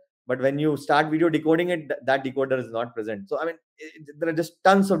decoder, but when you start video decoding it, that decoder is not present. So I mean, there are just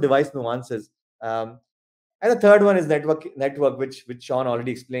tons of device nuances. And the third one is network, which Sean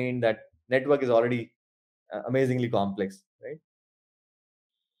already explained, that network is already amazingly complex, right?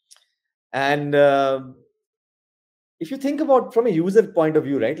 And if you think about from a user point of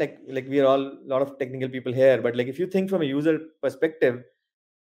view, right? Like we are all a lot of technical people here, but like if you think from a user perspective,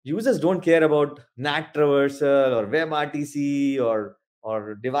 users don't care about NAT traversal or webRTC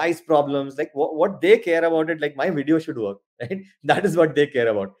or device problems. Like what they care about it, like my video should work, right? That is what they care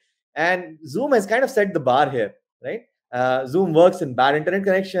about. And Zoom has kind of set the bar here, right? Zoom works in bad internet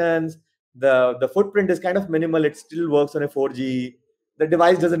connections. The footprint is kind of minimal. It still works on a 4G. The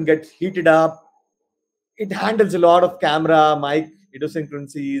device doesn't get heated up. It handles a lot of camera, mic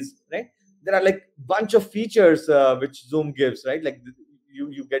idiosyncrasies, right? There are like bunch of features which Zoom gives, right? Like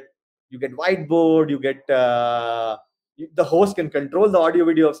you get whiteboard, you get the host can control the audio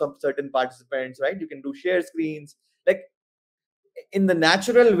video of some certain participants, right? You can do share screens. Like in the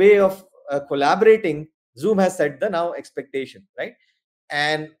natural way of collaborating, Zoom has set the now expectation, right?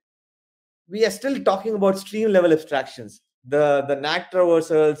 And we are still talking about stream level abstractions, the NAT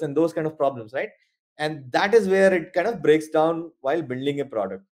traversals and those kind of problems, right? And that is where it kind of breaks down while building a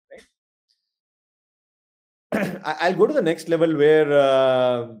product, I'll go to the next level where,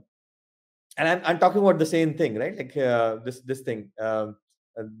 and I'm talking about the same thing, right? Like this thing,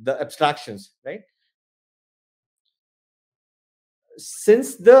 the abstractions, right?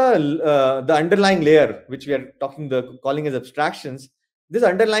 Since the underlying layer, which we are calling as abstractions, this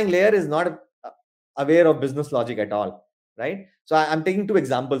underlying layer is not aware of business logic at all, right? So I'm taking two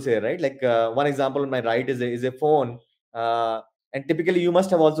examples here, right? Like one example on my right is a phone, and typically you must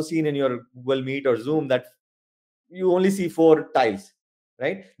have also seen in your Google Meet or Zoom that you only see 4 tiles,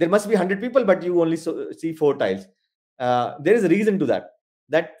 right? There must be 100 people, but you only see 4 tiles. There is a reason to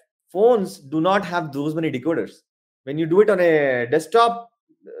that phones do not have those many decoders. When you do it on a desktop,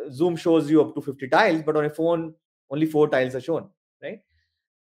 Zoom shows you up to 50 tiles, but on a phone, only 4 tiles are shown, right?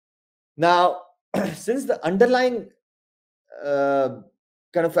 Now, since the underlying kind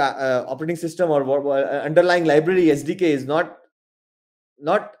of operating system or underlying library SDK is not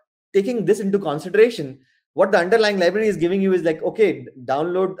taking this into consideration, what the underlying library is giving you is like, okay,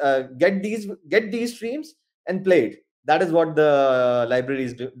 download, get these streams and play it. That is what the library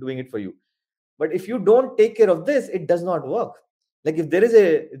is doing it for you. But if you don't take care of this, it does not work. Like if there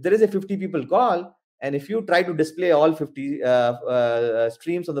is a 50 people call, and if you try to display all 50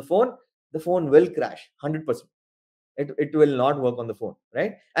 streams on the phone will crash 100%. It will not work on the phone,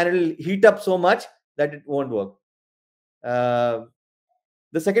 right? And it will heat up so much that it won't work.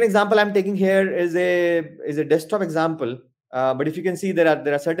 The second example I'm taking here is a desktop example. But if you can see, there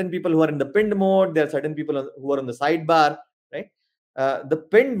are certain people who are in the pinned mode. There are certain people who are on the sidebar, right? The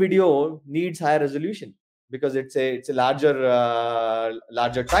pinned video needs higher resolution because it's a larger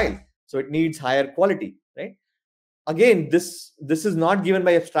tile, so it needs higher quality, right? Again, this is not given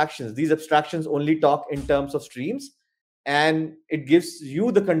by abstractions. These abstractions only talk in terms of streams, and it gives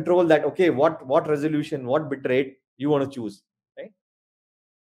you the control that, okay, what resolution, what bit rate you want to choose, right?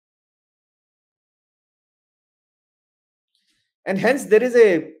 And hence there is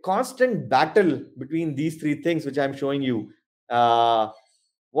a constant battle between these three things, which I'm showing you.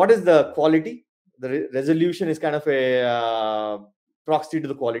 What is the quality? The resolution is kind of a proxy to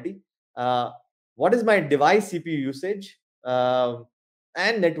the quality. What is my device CPU usage and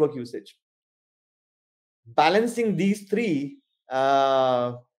network usage? Balancing these three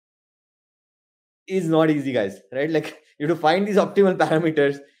is not easy, guys, right? Like you have to find these optimal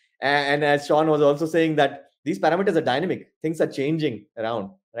parameters, and as Sean was also saying, that these parameters are dynamic. Things are changing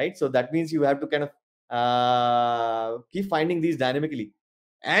around, right? So that means you have to kind of keep finding these dynamically.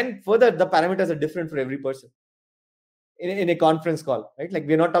 And further, the parameters are different for every person. In a conference call, right? Like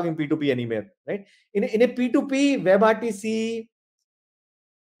we're not talking P2P anymore, right? In a P2P, webRTC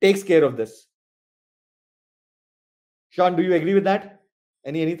takes care of this. Sean, do you agree with that?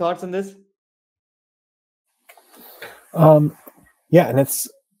 Any thoughts on this? Yeah, and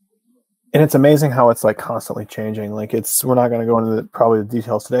it's amazing how it's like constantly changing. Like we're not going to go into probably the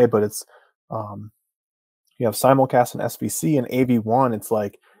details today, but it's you have simulcast and SVC and AV1. It's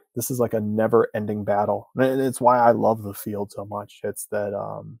like this is like a never-ending battle, and it's why I love the field so much. It's that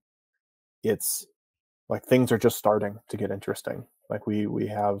it's like things are just starting to get interesting. Like we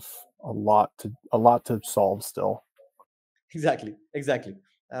have a lot to solve still. Exactly.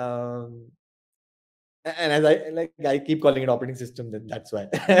 And as I keep calling it operating system, then that's why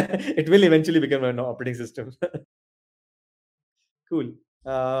it will eventually become an operating system. Cool.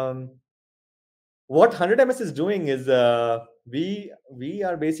 What 100ms is doing is we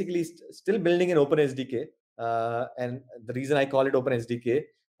are basically still building an open SDK, and the reason I call it open SDK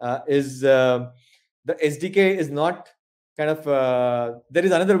is the SDK is not kind of there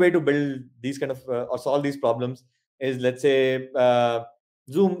is another way to build these kind of or solve these problems. Is, let's say,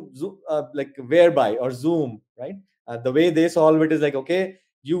 Zoom like Whereby or Zoom, right? The way they solve it is like, okay,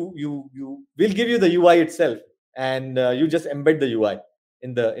 you will give you the UI itself, and you just embed the UI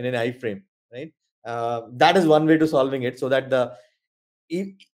in an iframe, right? That is one way to solving it, so that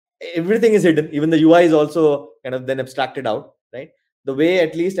everything is hidden. Even the UI is also kind of then abstracted out, right? The way,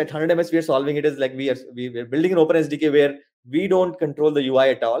 at least at 100ms, we are solving it is like we are building an open SDK where we don't control the UI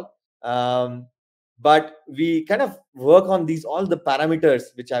at all. But we kind of work on all the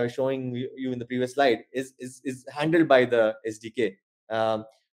parameters which I was showing you in the previous slide is handled by the SDK.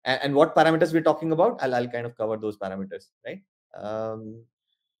 And what parameters we're talking about, I'll kind of cover those parameters, right?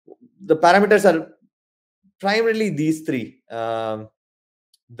 The parameters are primarily these three. Like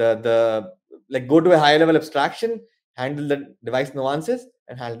go to a higher level abstraction, handle the device nuances,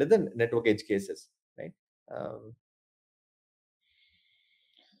 and handle the network edge cases, right?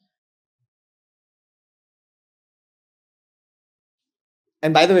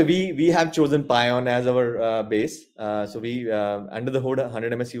 And by the way, we have chosen Pion as our base. So we under the hood,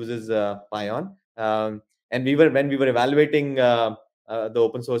 100ms uses Pion. And when we were evaluating the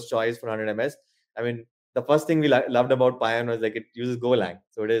open source choice for 100ms, I mean, the first thing we loved about Pion was like it uses Golang,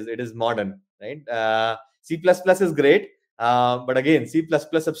 so it is modern, right? C++ is great, but again, C++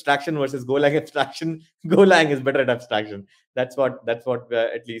 abstraction versus Golang abstraction, Golang is better at abstraction. That's what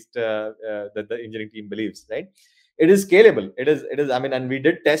at least the engineering team believes, right? It is scalable. It is. I mean, and we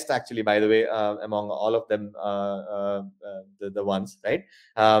did test actually, by the way, among all of them, the ones, right?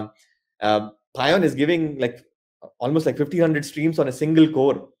 Pion is giving like almost like 1,500 streams on a single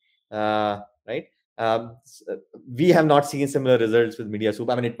core, right? We have not seen similar results with Media Soup.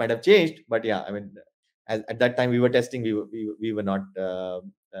 I mean, it might have changed, but yeah, I mean, at that time we were testing, we were not,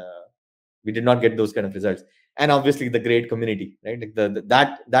 we did not get those kind of results. And obviously the great community, right? Like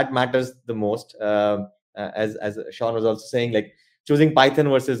that matters the most. As Sean was also saying, like choosing Python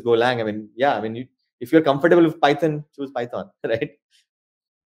versus Golang. I mean, yeah, I mean, if you're comfortable with Python, choose Python, right?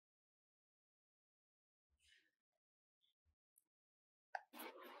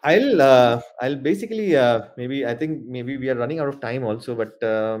 I'll basically maybe I think maybe we are running out of time also, but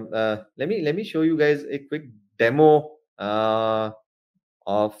let me show you guys a quick demo of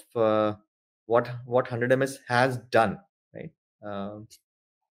what 100ms has done, right?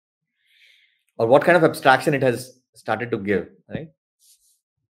 Or what kind of abstraction it has started to give, right?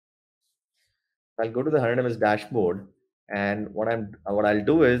 I'll go to the 100ms dashboard, and what I'll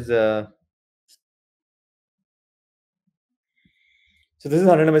do is so this is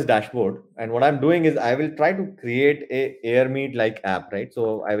 100ms dashboard, and what I'm doing is I will try to create a AirMeet like app, right?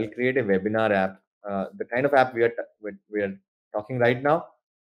 So I will create a webinar app, the kind of app we are talking right now.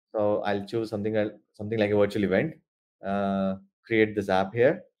 So I'll choose something like a virtual event. Create this app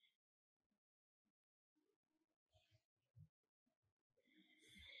here.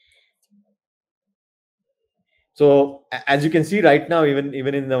 So as you can see right now, even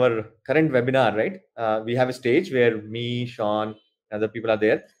in our current webinar, right, we have a stage where me, Sean, other people are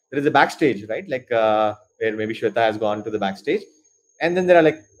there. There is a backstage, right, like where maybe Shweta has gone to the backstage, and then there are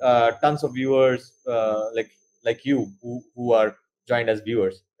like tons of viewers, like you who are joined as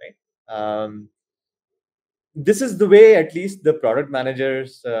viewers, right? This is the way at least the product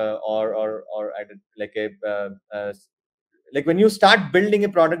managers or like like when you start building a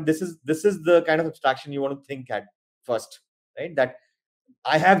product, this is the kind of abstraction you want to think at first, right? That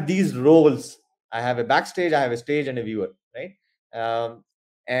I have these roles. I have a backstage, I have a stage, and a viewer, right?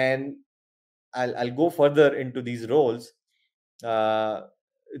 And I'll go further into these roles.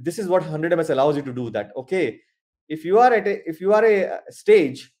 This is what 100ms allows you to do. That okay, if you are a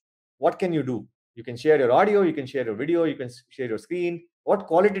stage, what can you do? You can share your audio, you can share your video, you can share your screen. What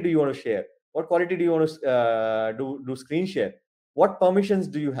quality do you want to share? What quality do you want to do screen share? What permissions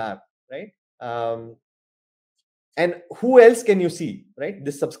do you have, right? And who else can you see, right?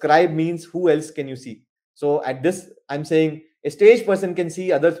 This subscribe means who else can you see. So at this, I'm saying a stage person can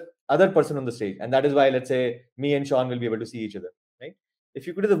see other person on the stage, and that is why, let's say, me and Sean will be able to see each other, right? If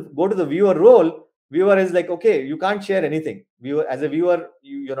you go to the viewer role, viewer is like, okay, you can't share anything. Viewer, as a viewer,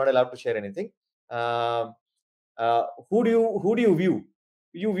 you're not allowed to share anything. Who do you view?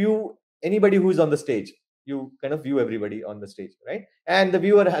 You view anybody who is on the stage. You kind of view everybody on the stage, right? And the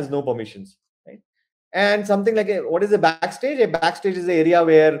viewer has no permissions, right? And something like what is a backstage? A backstage is the area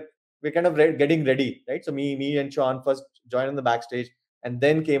where we're kind of getting ready, right? So me and Sean first joined on the backstage and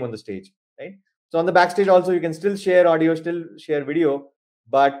then came on the stage, right? So on the backstage also you can still share audio, still share video,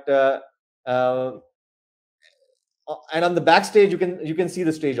 but and on the backstage you can see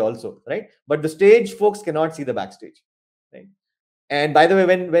the stage also, right? But the stage folks cannot see the backstage, right? And by the way,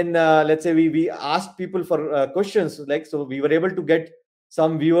 when let's say we asked people for questions, like, so we were able to get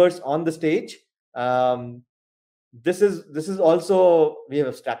some viewers on the stage. This is also, we have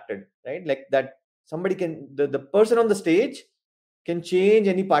abstracted, right? Like that somebody can, the person on the stage can change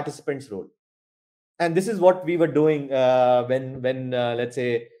any participant's role. And this is what we were doing when let's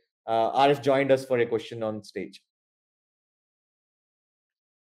say Arif joined us for a question on stage.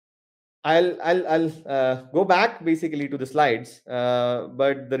 I'll go back basically to the slides,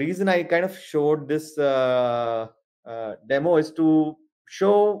 but the reason I kind of showed this demo is to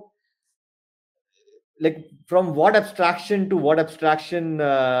show like from what abstraction to what abstraction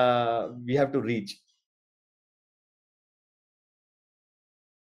we have to reach.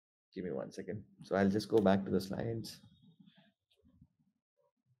 Give me 1 second. So I'll just go back to the slides.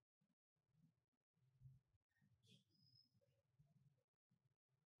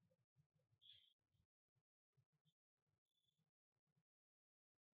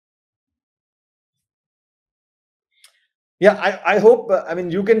 Yeah, I hope, I mean,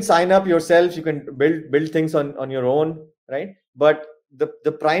 you can sign up yourself, you can build things on your own, right? But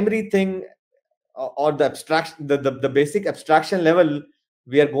the primary thing or the abstraction, the basic abstraction level,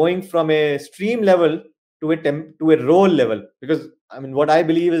 we are going from a stream level to a role level. Because I mean, what I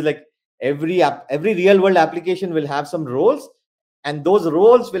believe is like every real world application will have some roles, and those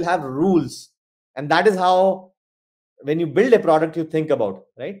roles will have rules. And that is how, when you build a product, you think about,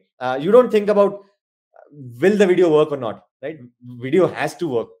 right? You don't think about will the video work or not, right? Video has to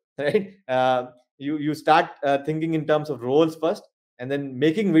work, right? You start thinking in terms of roles first, and then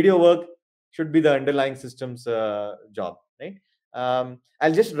making video work should be the underlying system's job, right?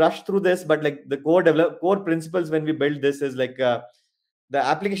 I'll just rush through this, but like the core principles when we build this is like the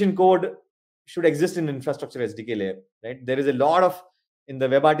application code should exist in infrastructure SDK layer, right? There is a lot of, in the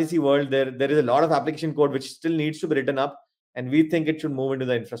WebRTC world, there is a lot of application code which still needs to be written up, and we think it should move into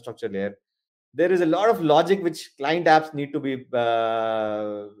the infrastructure layer. There is a lot of logic which client apps need to be,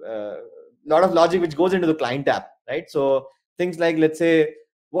 lot of logic which goes into the client app, right? So things like, let's say,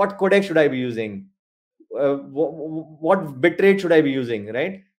 what codec should I be using? What bitrate should I be using,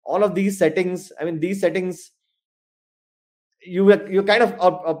 right? All of these settings, I mean, these settings, you kind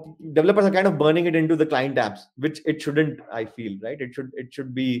of, developers are kind of burning it into the client apps, which it shouldn't, I feel, right? It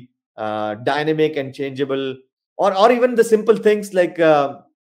should be dynamic and changeable, or even the simple things like,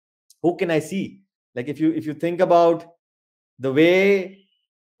 who can I see? Like if you think about the way,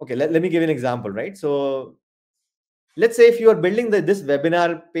 okay, let me give you an example, right? So let's say if you are building this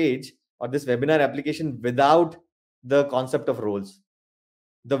webinar page or this webinar application without the concept of roles,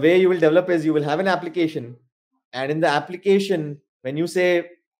 the way you will develop is you will have an application, and in the application, when you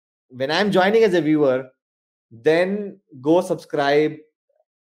say, when I'm joining as a viewer, then go subscribe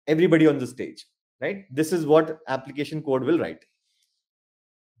everybody on the stage, right? This is what application code will write.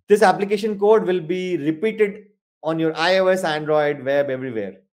 This application code will be repeated on your iOS, Android, web,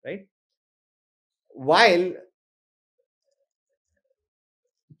 everywhere, right? While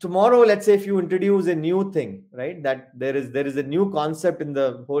tomorrow, let's say if you introduce a new thing, right, that there is a new concept in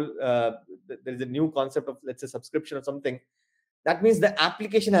the whole, there is a new concept of, let's say, subscription or something, that means the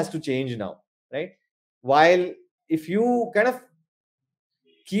application has to change now, right? While if you kind of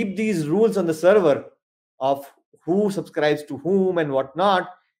keep these rules on the server of who subscribes to whom and whatnot,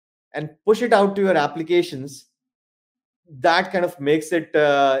 and push it out to your applications, that kind of makes it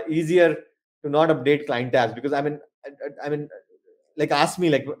easier to not update client tabs. Because I mean, like, ask me,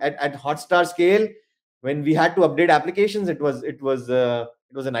 like at Hotstar scale, when we had to update applications, it was a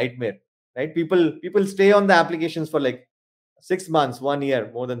nightmare, right? People stay on the applications for like 6 months, 1 year,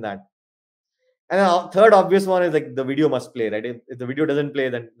 more than that. And the third obvious one is like the video must play, right? If the video doesn't play,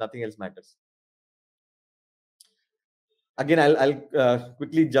 then nothing else matters. Again, I'll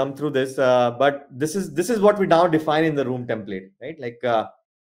quickly jump through this, but this is what we now define in the room template, right? Like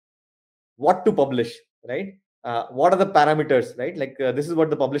what to publish, right? What are the parameters, right? Like this is what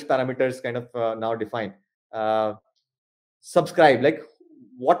the publish parameters kind of now define. Subscribe, like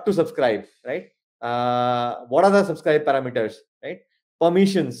what to subscribe, right? What are the subscribe parameters, right?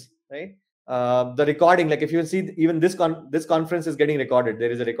 Permissions, right? The recording, like if you see, even this conference is getting recorded.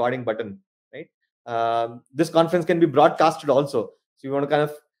 There is a recording button, right? This conference can be broadcasted also. So you want to kind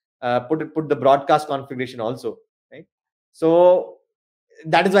of put the broadcast configuration also, right? So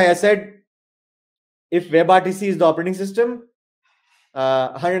that is why I said, if WebRTC is the operating system,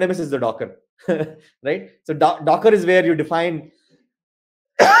 100 ms is the Docker, right? So Docker is where you define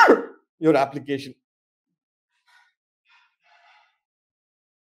your application.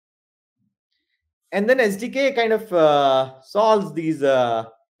 And then SDK kind of solves these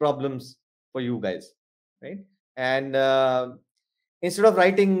problems for you guys, right? And instead of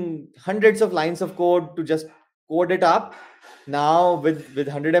writing hundreds of lines of code to just code it up, now with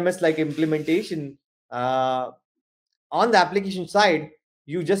 100 ms like implementation, on the application side,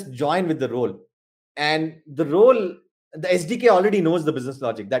 you just join with the role. And the role, the SDK already knows the business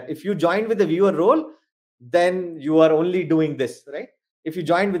logic, that if you join with the viewer role, then you are only doing this, right? If you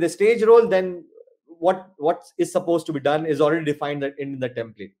join with the stage role, then what is supposed to be done is already defined in the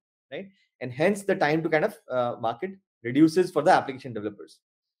template, right? And hence the time to kind of market reduces for the application developers.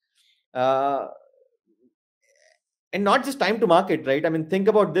 And not just time to market, right? I mean, think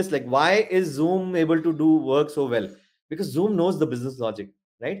about this, like why is Zoom able to do work so well? Because Zoom knows the business logic,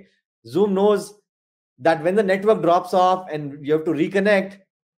 right? Zoom knows that when the network drops off and you have to reconnect,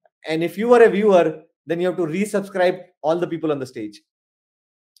 and if you are a viewer, then you have to resubscribe all the people on the stage.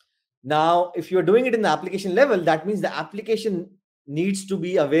 Now, if you're doing it in the application level, that means the application needs to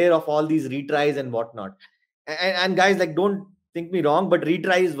be aware of all these retries and whatnot. And guys, like, don't think me wrong, but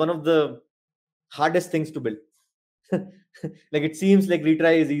retry is one of the hardest things to build. Like, it seems like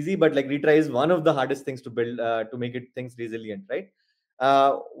retry is easy, but like retry is one of the hardest things to build to make it things resilient, right?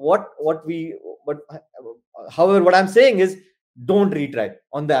 What however, what I'm saying is, don't retry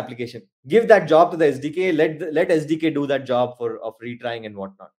on the application. Give that job to the SDK. Let SDK do that job of retrying and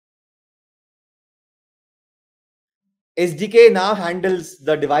whatnot. SDK now handles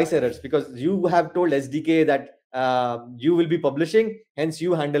the device errors because you have told SDK that you will be publishing, hence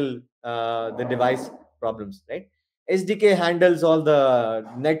you handle the device problems, right? SDK handles all the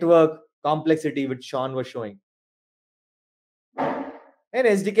network complexity which Sean was showing. And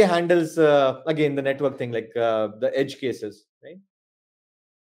SDK handles, again, the network thing, like the edge cases, right?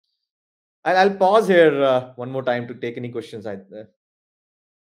 I'll pause here one more time to take any questions. There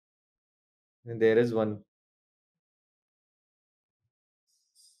is one.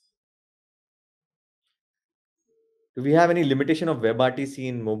 Do we have any limitation of WebRTC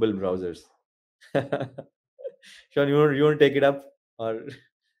in mobile browsers? Sean, you want to take it up? Or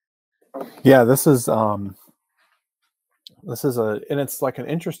yeah, this is and it's like an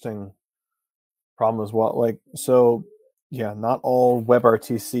interesting problem as well. Like, so yeah, not all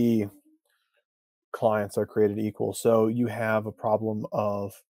WebRTC clients are created equal. So you have a problem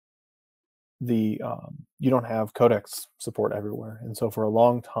of you don't have codecs support everywhere. And so for a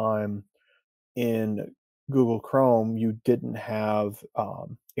long time in Google Chrome, you didn't have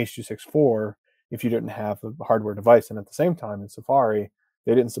H.264 if you didn't have a hardware device. And at the same time in Safari,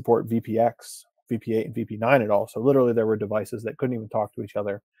 they didn't support VPX, VP8, and VP9 at all. So literally there were devices that couldn't even talk to each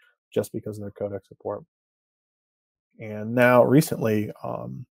other just because of their codec support. And now recently,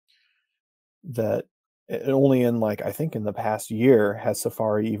 that only in I think in the past year has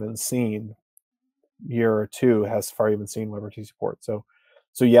Safari even seen, year or two, has Safari even seen WebRTC support. So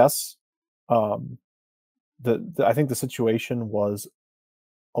yes, I think the situation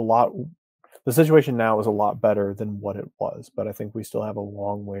now is a lot better than what it was, but I think we still have a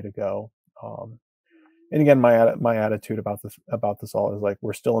long way to go. And again, my attitude about this all is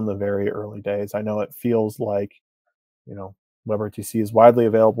we're still in the very early days. I know it feels like, WebRTC is widely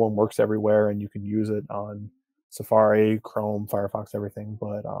available and works everywhere, and you can use it on Safari, Chrome, Firefox, everything.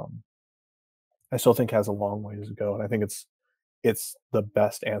 But I still think it has a long ways to go, and I think it's the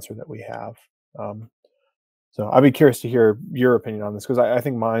best answer that we have. So I'd be curious to hear your opinion on this, because I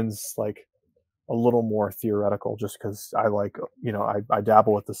think mine's a little more theoretical, just because I I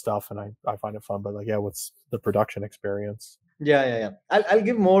dabble with the stuff and I find it fun. But what's the production experience? Yeah. I'll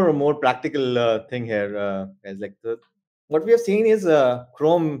give more practical thing here, as what we have seen is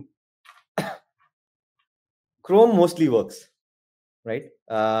Chrome mostly works, right?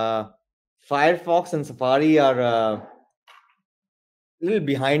 Firefox and Safari are a little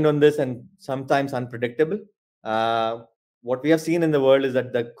behind on this and sometimes unpredictable. What we have seen in the world is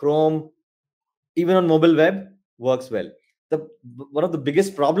that the Chrome, even on mobile web, works well. One of the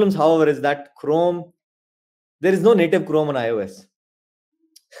biggest problems, however, is that there is no native Chrome on iOS.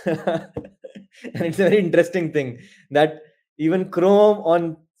 And it's a very interesting thing that even Chrome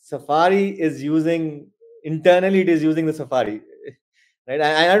on Safari is using the Safari, right?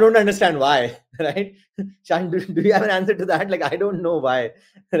 I don't understand why, right? Shan, do you have an answer to that? I don't know why,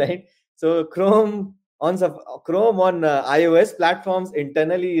 right? So Chrome on iOS platforms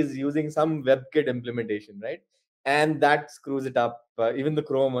internally is using some WebKit implementation, right? And that screws it up. Even the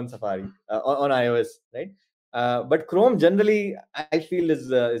Chrome on Safari on iOS, right? But Chrome generally, I feel, is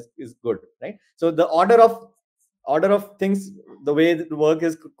good, right? So the order of things, the way it work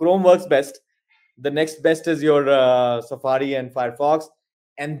is Chrome works best. The next best is your Safari and Firefox,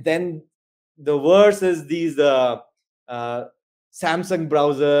 and then the worst is these Samsung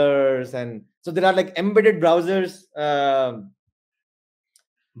browsers, and so there are embedded browsers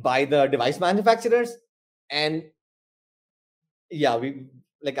by the device manufacturers, and yeah,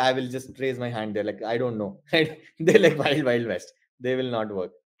 I will just raise my hand there. I don't know, right? They're wild west. They will not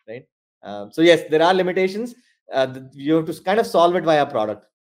work, right? So yes, there are limitations. You have to kind of solve it via product.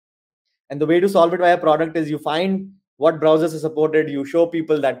 And the way to solve it via product is you find what browsers are supported. You show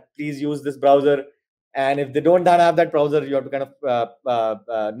people that please use this browser. And if they don't have that browser, you have to kind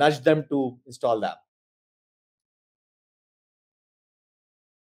of nudge them to install that.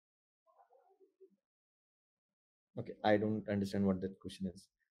 Okay, I don't understand what that question is.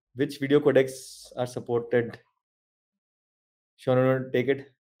 Which video codecs are supported? Sean, take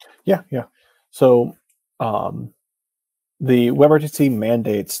it. Yeah. So the WebRTC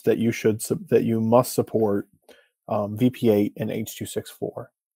mandates that you must support VP8 and H.264,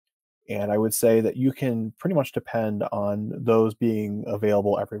 and I would say that you can pretty much depend on those being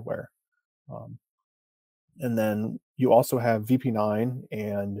available everywhere. And then you also have VP9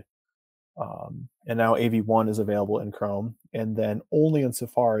 and now AV1 is available in Chrome, and then only in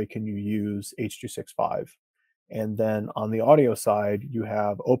Safari can you use H.265. And then on the audio side, you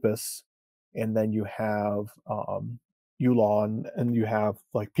have Opus and then you have ULAW, and you have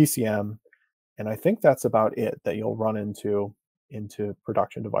like PCM, and I think that's about it that you'll run into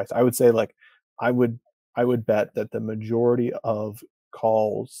production device. I would say, like, I would bet that the majority of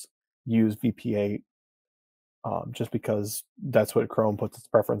calls use VP8, just because that's what Chrome puts its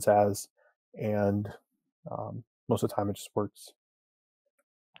preference as, and most of the time it just works.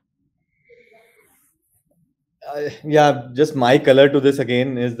 Yeah, just my color to this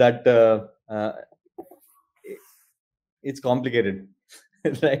again is that it's complicated,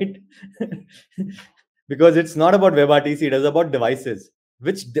 right? Because it's not about WebRTC, it is about devices.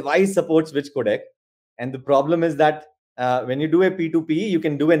 Which device supports which codec? And the problem is that when you do a P2P, you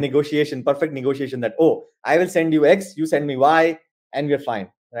can do a negotiation, perfect negotiation that, oh, I will send you X, you send me Y, and we're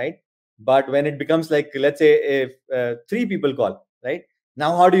fine, right? But when it becomes like, let's say if 3 people call, right?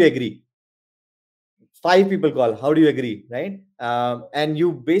 Now, how do you agree? 5 people call, how do you agree, right? And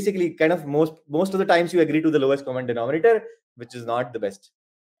you basically kind of most of the times you agree to the lowest common denominator, which is not the best.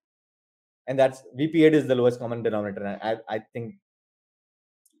 And that's VP8 is the lowest common denominator. I think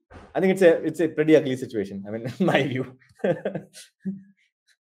it's a pretty ugly situation. I mean, in my view,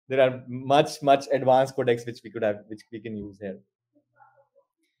 there are much advanced codecs which we can use here.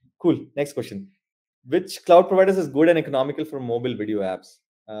 Cool. Next question: which cloud providers is good and economical for mobile video apps?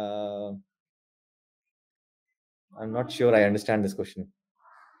 I'm not sure I understand this question.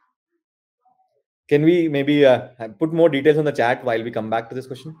 Can we maybe put more details on the chat while we come back to this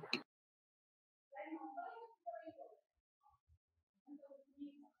question?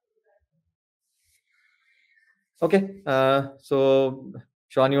 Okay. So,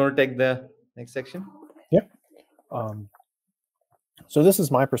 Sean, you want to take the next section? Yep. So this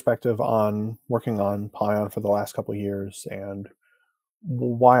is my perspective on working on Pion for the last couple of years, and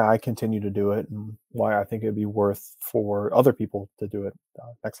why I continue to do it, and why I think it'd be worth for other people to do it.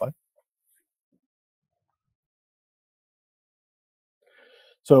 Next slide.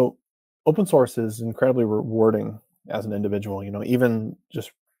 So open source is incredibly rewarding as an individual. Even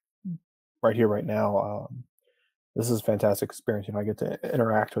just right here, right now, this is a fantastic experience. I get to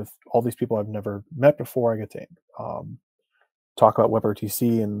interact with all these people I've never met before. I get to talk about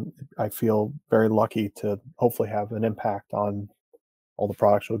webRTC, and I feel very lucky to hopefully have an impact on all the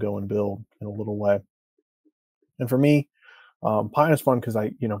products we'll go and build in a little way. And for me, Pion is fun because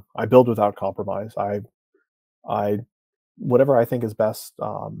I build without compromise. I whatever I think is best,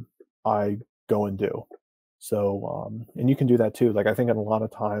 I go and do. So, and you can do that too. Like, I think a lot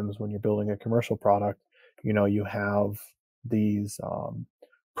of times when you're building a commercial product, you have these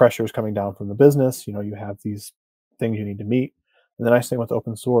pressures coming down from the business. You have these things you need to meet. And the nice thing with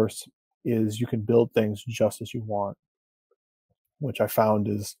open source is you can build things just as you want, which I found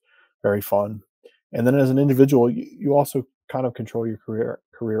is very fun. And then as an individual, you also kind of control your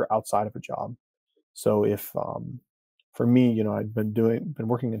career outside of a job. So if for me, I've been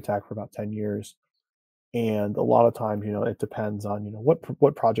working in tech for about 10 years, and a lot of times, it depends on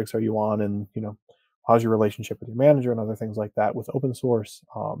what projects are you on, and how's your relationship with your manager and other things like that. With open source,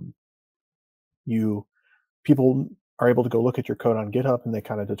 people are able to go look at your code on GitHub, and they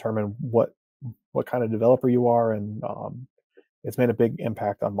kind of determine what kind of developer you are, and it's made a big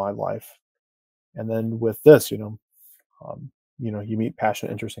impact on my life. And then with this, you meet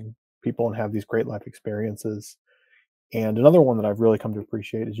passionate, interesting people and have these great life experiences. And another one that I've really come to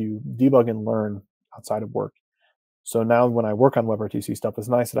appreciate is you debug and learn outside of work. So now when I work on WebRTC stuff, it's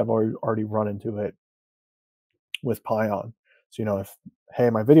nice that I've already run into it with Pion. So, if, hey,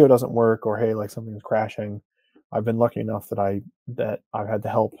 my video doesn't work, or hey, like something's crashing, I've been lucky enough that I've had to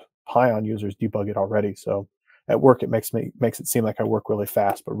help Pion users debug it already. So at work, it makes it seem like I work really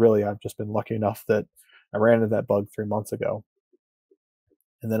fast, but really I've just been lucky enough that I ran into that bug 3 months ago.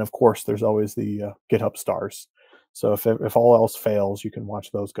 And then of course there's always the GitHub stars. So if all else fails, you can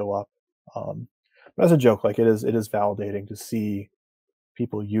watch those go up. But as a joke, like it is validating to see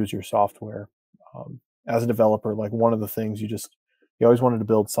people use your software. As a developer, like one of the things you always wanted to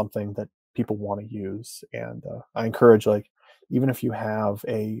build something that people want to use. And I encourage, like, even if you have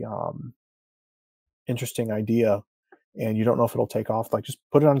a interesting idea and you don't know if it'll take off, like just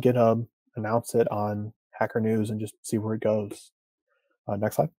put it on GitHub, announce it on Hacker News, and just see where it goes.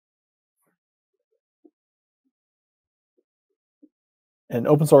 Next slide. And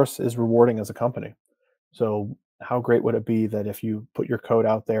open source is rewarding as a company. So how great would it be that if you put your code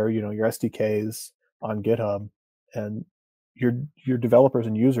out there, your SDKs on GitHub, and your developers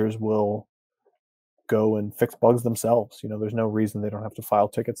and users will go and fix bugs themselves. There's no reason they don't have to file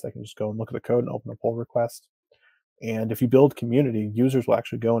tickets. They can just go and look at the code and open a pull request. And if you build community, users will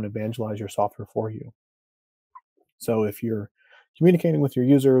actually go and evangelize your software for you. So if you're communicating with your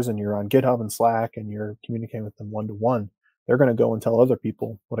users and you're on GitHub and Slack and you're communicating with them one-to-one, they're going to go and tell other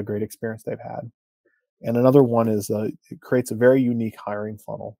people what a great experience they've had. And another one is it creates a very unique hiring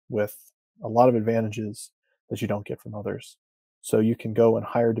funnel with a lot of advantages that you don't get from others. So you can go and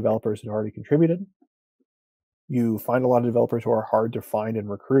hire developers that already contributed. You find a lot of developers who are hard to find and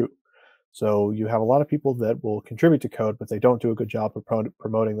recruit. So you have a lot of people that will contribute to code, but they don't do a good job of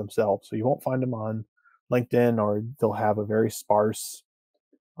promoting themselves. So you won't find them on LinkedIn, or they'll have a very sparse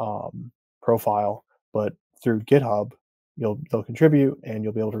profile. But through GitHub, they'll contribute and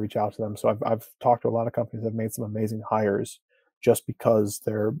you'll be able to reach out to them. So I've talked to a lot of companies that have made some amazing hires just because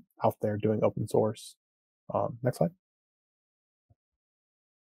they're out there doing open source. Next slide.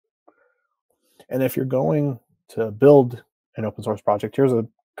 And if you're going to build an open source project, here's a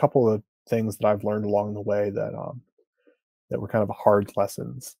couple of things that I've learned along the way that were kind of hard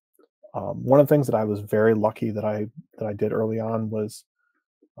lessons. One of the things that I was very lucky that I did early on was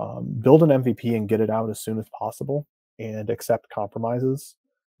build an MVP and get it out as soon as possible and accept compromises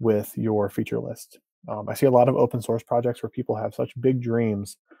with your feature list. I see a lot of open source projects where people have such big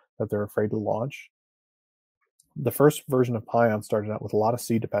dreams that they're afraid to launch. The first version of Pion started out with a lot of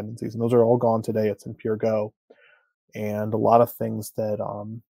C dependencies, and those are all gone today. It's in pure Go, and a lot of things that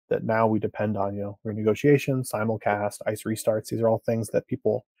that now we depend on, renegotiation, simulcast, ICE restarts. These are all things that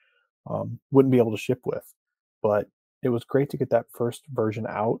people wouldn't be able to ship with. But it was great to get that first version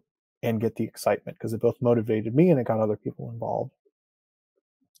out and get the excitement, because it both motivated me and it got other people involved.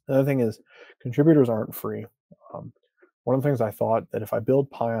 Another thing is contributors aren't free. One of the things I thought that if I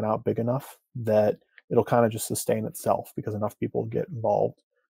build Pion out big enough that it'll kind of just sustain itself because enough people get involved.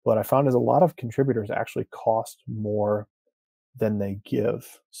 What I found is a lot of contributors actually cost more than they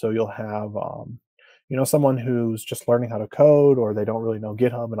give. So you'll have, someone who's just learning how to code, or they don't really know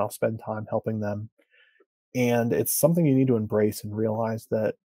GitHub, and I'll spend time helping them. And it's something you need to embrace and realize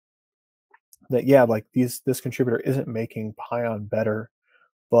that yeah, like this contributor isn't making Pion better,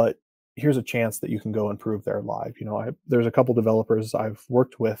 but here's a chance that you can go improve their life. There's a couple developers I've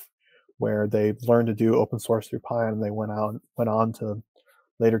worked with where they've learned to do open source through Pion, and they went on to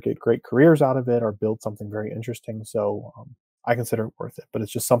later get great careers out of it or build something very interesting. So I consider it worth it, but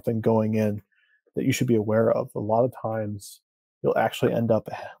it's just something going in that you should be aware of. A lot of times you'll actually end up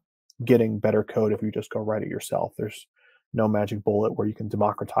getting better code if you just go write it yourself. There's no magic bullet where you can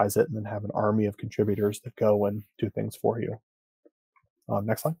democratize it and then have an army of contributors that go and do things for you.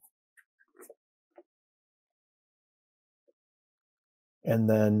 Next slide. And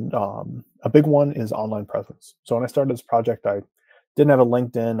then a big one is online presence. So when I started this project, I didn't have a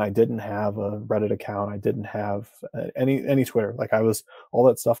LinkedIn, I didn't have a Reddit account, I didn't have any Twitter. Like all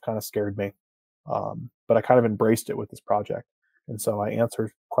that stuff kind of scared me. But I kind of embraced it with this project. And so I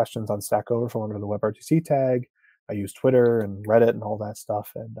answered questions on Stack Overflow under the webRTC tag. I use Twitter and Reddit and all that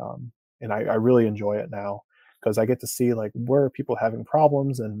stuff. And I really enjoy it now because I get to see like where are people having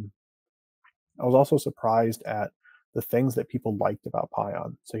problems. And I was also surprised at the things that people liked about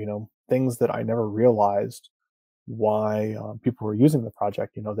Pion. So, things that I never realized why people were using the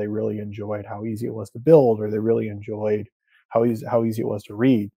project. They really enjoyed how easy it was to build, or they really enjoyed how easy it was to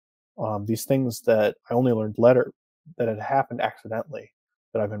read. These things that I only learned later that had happened accidentally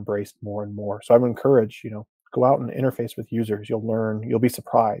that I've embraced more and more. So I would encourage, go out and interface with users. You'll be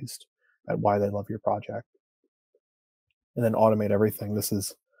surprised at why they love your project. And then automate everything.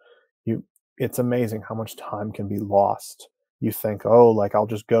 It's amazing how much time can be lost. You think, I'll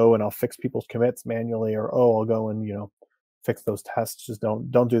just go and I'll fix people's commits manually, or I'll go and fix those tests. Just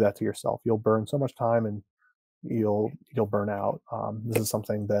don't do that to yourself. You'll burn so much time and you'll burn out. This is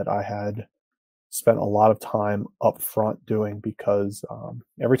something that I had spent a lot of time up front doing because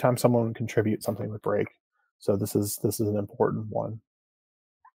every time someone would contribute, something would break. So this is an important one.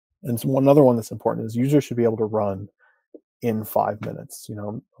 And so one other one that's important is users should be able to run in 5 minutes.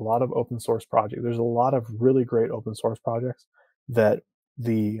 A lot of open source projects, there's a lot of really great open source projects that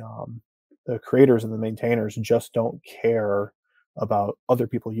the creators and the maintainers just don't care about other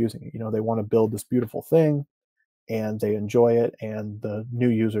people using it. They want to build this beautiful thing and they enjoy it, and the new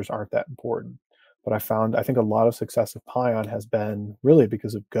users aren't that important. But I think a lot of success of Pion has been really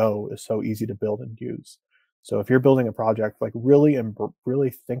because of Go is so easy to build and use. So if you're building a project, like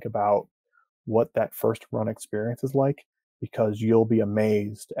really think about what that first run experience is like, because you'll be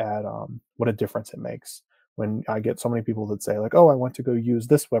amazed at what a difference it makes. When I get so many people that say like, I want to go use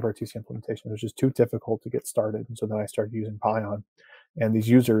this webRTC implementation, it was just too difficult to get started. And so then I started using Pion, and these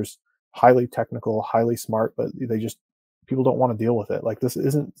users, highly technical, highly smart, but people don't want to deal with it. Like this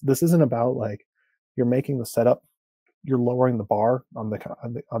isn't about like you're making the setup, you're lowering the bar on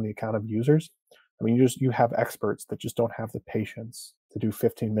the account of users. I mean, you have experts that just don't have the patience to do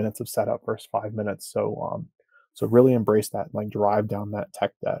 15 minutes of setup versus 5 minutes. So so really embrace that, like drive down that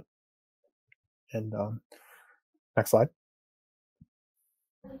tech debt. And next slide.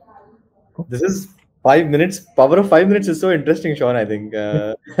 This is 5 minutes. Power of 5 minutes is so interesting, Sean. I think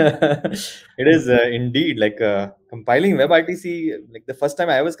it is indeed like compiling webRTC. Like the first time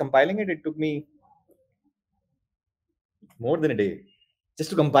I was compiling it, it took me more than a day just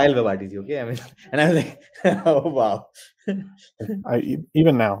to compile webRTC. Okay, I mean, and I was like, oh wow.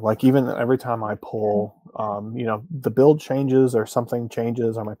 Even now, like even every time I pull, you know, the build changes or something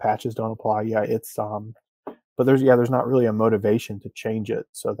changes or my patches don't apply. Yeah, it's but there's not really a motivation to change it.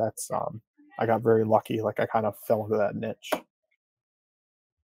 So that's I got very lucky. Like I kind of fell into that niche.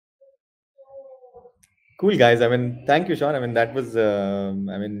 Cool, guys. I mean, thank you, Sean. I mean, that was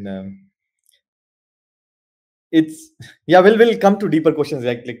it's yeah. We'll come to deeper questions.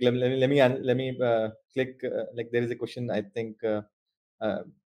 Like let me click. Like there is a question. I think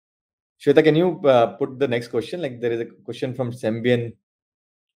Shweta, can you put the next question? Like there is a question from Sembian.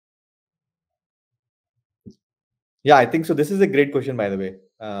 Yeah, I think so. This is a great question, by the way.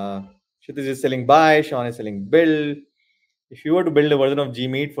 Shweta is selling buy. Sean is selling build. If you were to build a version of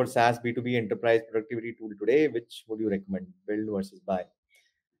Gmeet for SaaS B2B enterprise productivity tool today, which would you recommend? Build versus buy?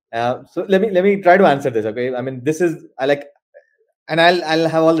 So let me try to answer this. Okay, I mean this is and I'll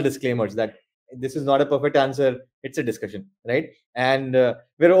have all the disclaimers that this is not a perfect answer. It's a discussion, right? And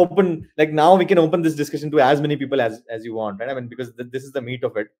we're open. Like now we can open this discussion to as many people as you want, right? I mean because this is the meat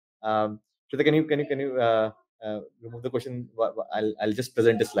of it. Shweta, can you remove the question? I'll just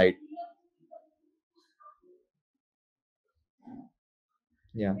present a slide.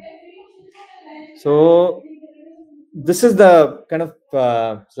 Yeah. So this is the kind of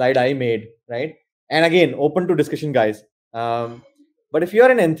slide I made, right? And again, open to discussion, guys. But if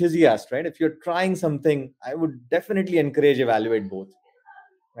you're an enthusiast, right? If you're trying something, I would definitely encourage evaluate both,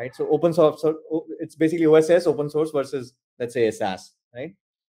 right? So open source, so it's basically OSS, open source versus let's say a SaaS, right?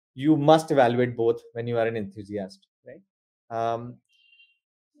 You must evaluate both when you are an enthusiast, right?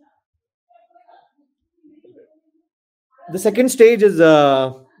 The second stage is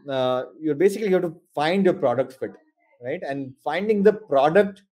you're basically you have to find your product fit, right? And finding the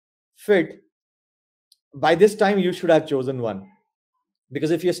product fit, by this time you should have chosen one,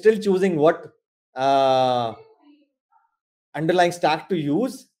 because if you're still choosing what underlying stack to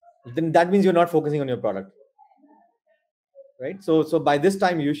use, then that means you're not focusing on your product, right? So by this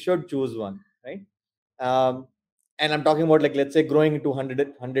time you should choose one, right? And I'm talking about like let's say growing to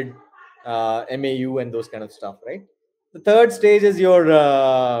 100 MAU and those kind of stuff, right? The third stage is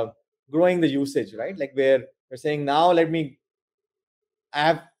you're growing the usage, right? Like where you're saying now I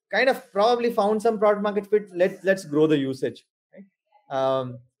have kind of probably found some product market fit. Let's grow the usage, right?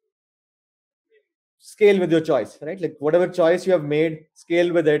 Scale with your choice, right? Like whatever choice you have made,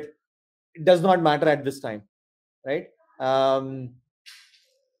 scale with it. It does not matter at this time, right?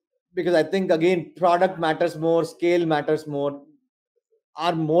 Because I think again, product matters more, scale matters more.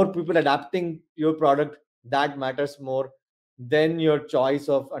 Are more people adapting your product? That matters more than your choice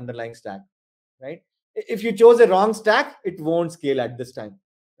of underlying stack, right? If you chose a wrong stack, it won't scale at this time,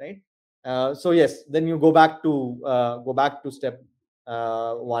 right? So yes, then you go back to step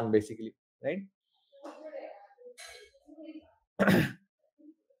one basically, right?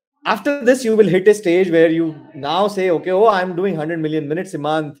 After this, you will hit a stage where you now say, okay, oh, I'm doing 100 million minutes a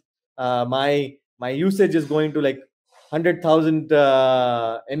month. My usage is going to like 100,000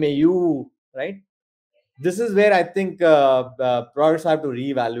 MAU, right? This is where I think products have to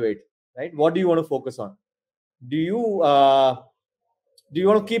reevaluate, right? What do you want to focus on? Do you want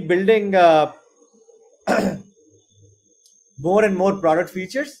to keep building more and more product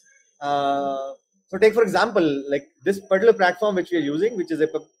features? So take for example, like this particular platform which we are using, which is a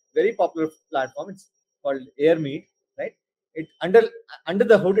very popular platform. It's called AirMeet, right? It under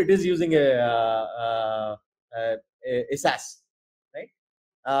the hood, it is using a SaaS,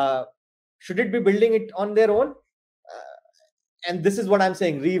 right? Should it be building it on their own? And this is what I'm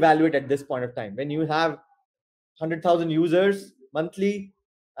saying, reevaluate at this point of time. When you have 100,000 users monthly,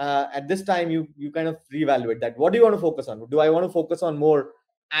 at this time you kind of reevaluate that. What do you want to focus on? Do I want to focus on more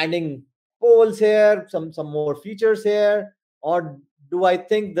adding polls here, some more features here, or do I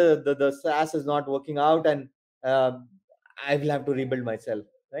think the SaaS is not working out and I will have to rebuild myself,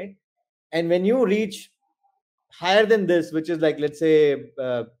 right? And when you reach higher than this, which is like let's say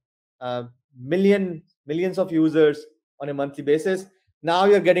millions of users on a monthly basis, now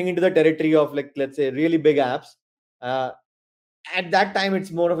you're getting into the territory of like let's say really big apps. At that time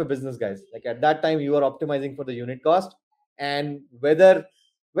it's more of a business, guys. Like at that time you are optimizing for the unit cost and whether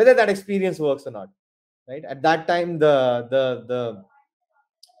whether that experience works or not, right? At that time,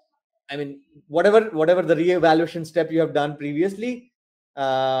 I mean, whatever the re-evaluation step you have done previously,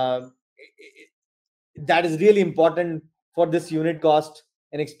 that is really important for this unit cost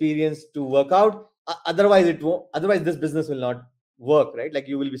and experience to work out. Otherwise, it won't. Otherwise, this business will not work, right? Like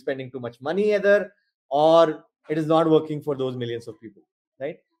you will be spending too much money either, or it is not working for those millions of people,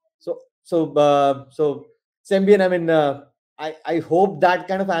 right? So Sembian, I mean, I hope that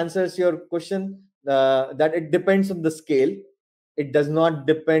kind of answers your question. That it depends on the scale. It does not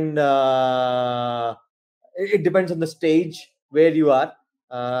depend. It depends on the stage where you are.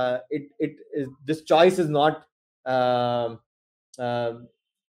 This choice is not. Um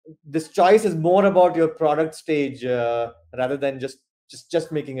this choice is more about your product stage rather than just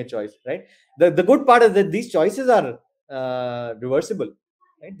making a choice, right? The good part is that these choices are reversible,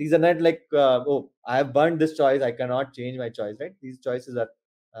 right? These are not like oh, I have burned this choice, I cannot change my choice, right? These choices are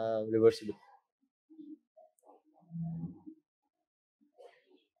reversible.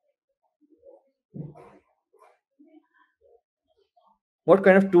 What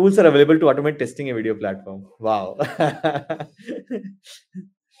kind of tools are available to automate testing a video platform? Wow.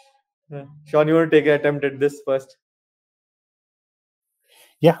 Sean, you want to take an attempt at this first?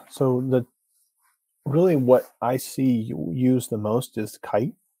 Yeah. So really what I see used the most is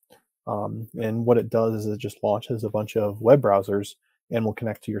Kite. And what it does is it just launches a bunch of web browsers and will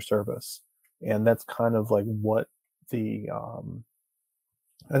connect to your service. And that's kind of like what the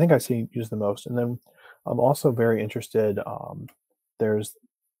I think I see used the most. And then I'm also very interested. There's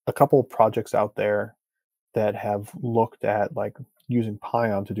a couple projects out there that have looked at like using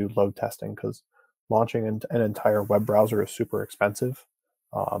Pion to do load testing, because launching an entire web browser is super expensive.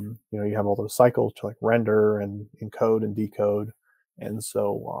 You have all those cycles to like render and encode and decode, and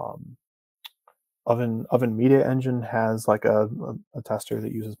so Oven Media Engine has like a tester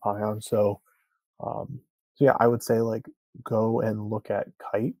that uses Pion. So yeah, I would say like go and look at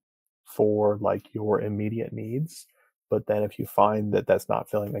Kite for like your immediate needs. But then if you find that that's not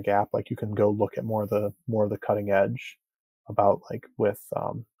filling a gap, like you can go look at more of the cutting edge about like with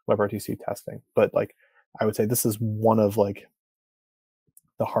webRTC testing. But like I would say this is one of like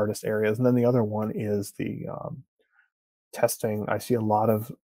the hardest areas. And then the other one is the testing. I see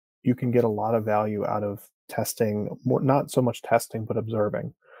you can get a lot of value out of testing, not so much testing, but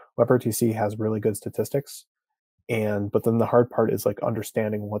observing. WebRTC has really good statistics, but then the hard part is like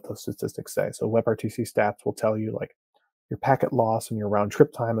understanding what those statistics say. So WebRTC stats will tell you like your packet loss and your round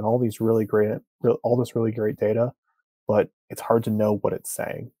trip time and all this really great data, but it's hard to know what it's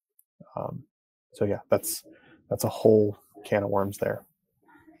saying. So yeah, that's a whole can of worms there.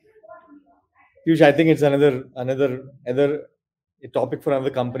 Piyush, I think it's another topic for another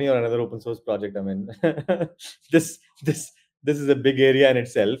company or another open source project. I mean, this is a big area in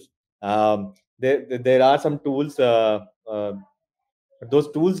itself. There are some tools.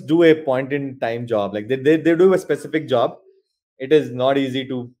 Those tools do a point in time job. Like they do a specific job. It is not easy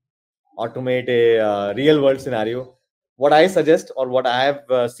to automate a real world scenario. What I suggest or what I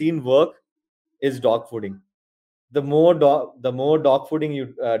have seen work is dog fooding. The more dog fooding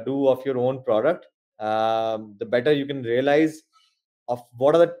you do of your own product, the better you can realize of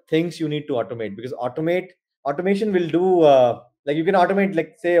what are the things you need to automate. Because automation will do like you can automate,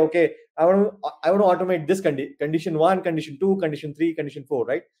 like say, okay, I want to automate this condition 1, condition 2, condition 3, condition 4,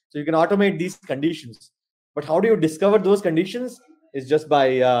 right? So you can automate these conditions, but how do you discover those conditions is just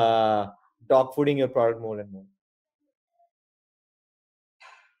by dog fooding your product more and more.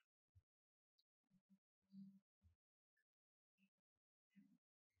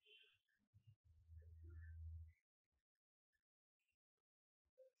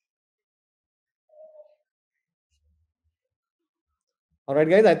 All right,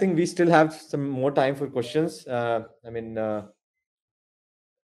 guys, I think we still have some more time for questions. I mean,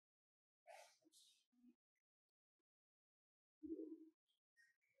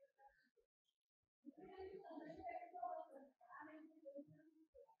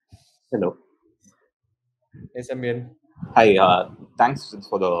 Hello. yes, Amir. Hi. Thanks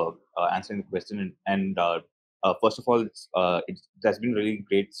for the answering the question. And first of all, it has been really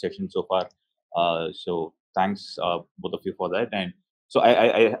great session so far. So thanks both of you for that. And so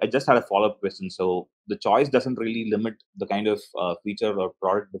I just had a follow up question. So the choice doesn't really limit the kind of feature or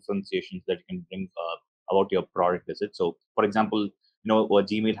product differentiations that you can bring about your product, is it? So for example,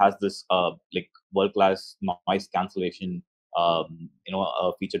 Gmail has this like world class noise cancellation a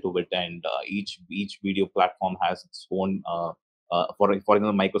feature to it, and each video platform has its own for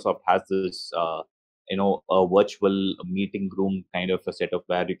example, Microsoft has this a virtual meeting room kind of a setup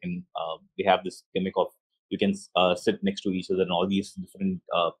where you can we have this gimmick of you can sit next to each other, and all these different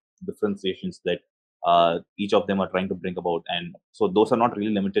differentiations that each of them are trying to bring about. And so those are not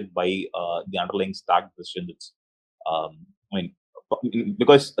really limited by the underlying stack decision. That's I mean,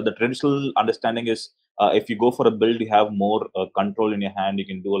 because the traditional understanding is if you go for a build, you have more control in your hand. You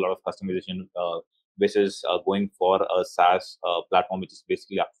can do a lot of customization versus going for a SaaS platform, which is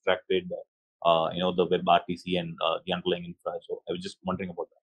basically abstracted, the webRTC and the underlying infra. So I was just wondering about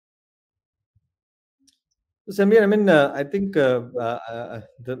that. So Samir, I mean, I think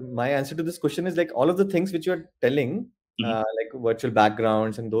my answer to this question is like all of the things which you're telling, like virtual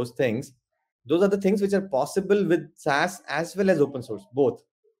backgrounds and those things, those are the things which are possible with SaaS as well as open source, both,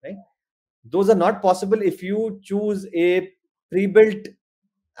 right? Those are not possible if you choose a pre-built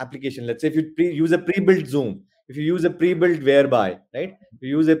application. Let's say if you use a pre-built Zoom, if you use a pre-built Whereby, right?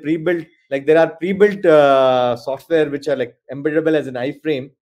 You use a pre-built, like there are pre-built software which are like embeddable as an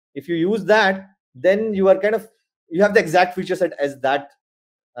iframe. If you use that, then you are you have the exact feature set as that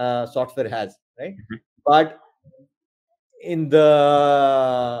software has, right? But in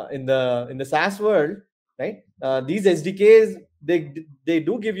the SaaS world, right? These SDKs, they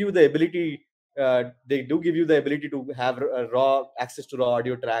do give you the ability. They do give you the ability to have raw access to raw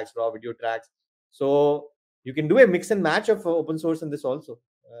audio tracks, raw video tracks. So you can do a mix and match of open source in this also.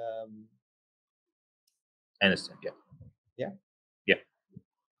 I understand. Yeah. Yeah. Yeah.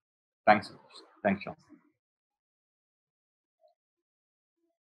 Thanks, Sean.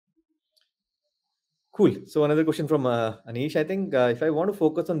 Cool. So another question from Anish. I think if I want to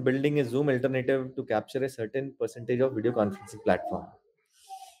focus on building a Zoom alternative to capture a certain percentage of video conferencing platform,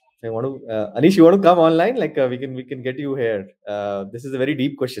 if I want to, Anish, you want to come online? Like we can get you here. This is a very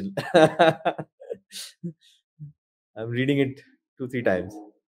deep question. I'm reading it 2-3 times.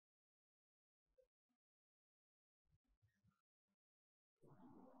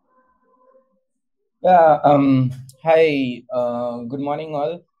 Yeah. Hi. Good morning,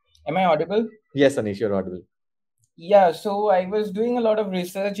 all. Am I audible? Yes, Anish, you're audible. Yeah. So I was doing a lot of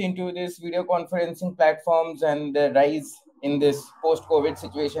research into this video conferencing platforms and the rise in this post-COVID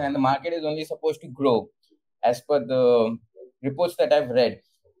situation, and the market is only supposed to grow, as per the reports that I've read.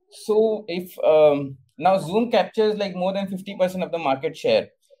 So if now Zoom captures like more than 50% of the market share.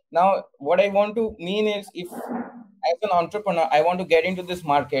 Now, what I want to mean is, if as an entrepreneur, I want to get into this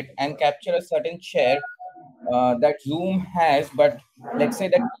market and capture a certain share that Zoom has, but let's say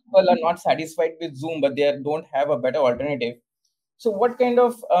that people are not satisfied with Zoom, but they don't have a better alternative. So what kind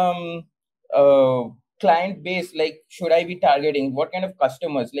of client base should I be targeting? What kind of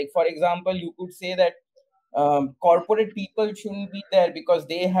customers? Like, for example, you could say that corporate people shouldn't be there because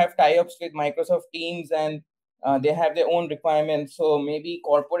they have tie-ups with Microsoft Teams and they have their own requirements. So maybe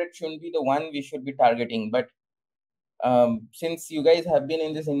corporate shouldn't be the one we should be targeting. But since you guys have been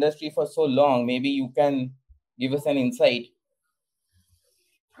in this industry for so long, maybe you can give us an insight.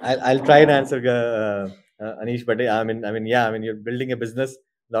 I'll try and answer Anish, but I mean, you're building a business.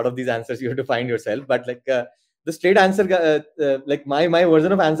 A lot of these answers you have to find yourself. But like the straight answer, like my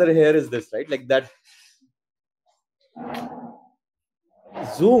version of answer here is this, right? Like that.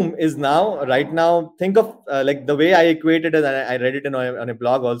 Zoom is right now, think of like the way I equated it, and I read it on a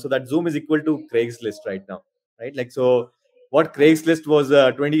blog also, that Zoom is equal to Craigslist right now, right? Like, so what Craigslist was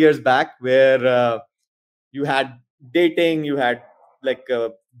 20 years back, where you had dating, you had like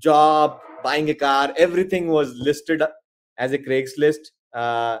a job, buying a car, everything was listed as a Craigslist.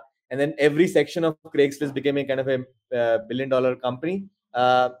 And then every section of Craigslist became a kind of a billion-dollar company.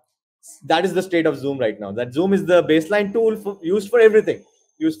 That is the state of Zoom right now. That Zoom is the baseline tool used for everything.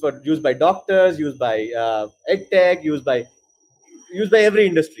 Used by doctors, used by edtech, used by every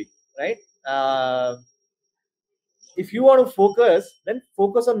industry, right? If you want to focus, then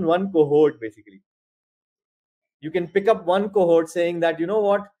focus on one cohort. Basically, you can pick up one cohort saying that, you know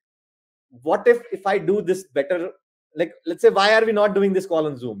what if I do this better? Like, let's say, why are we not doing this call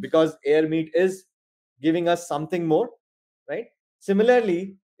on Zoom? Because AirMeet is giving us something more, right?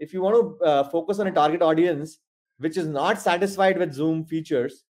 Similarly, if you want to focus on a target audience which is not satisfied with Zoom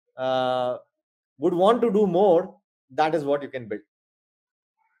features, would want to do more, that is what you can build.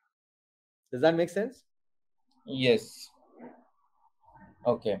 Does that make sense? Yes.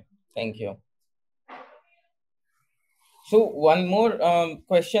 Okay. Thank you. So one more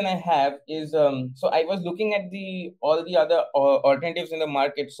question I have is, so I was looking at all the other alternatives in the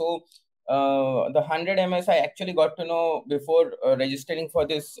market. So the 100 ms I actually got to know before registering for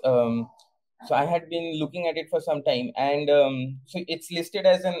this. So I had been looking at it for some time, and so it's listed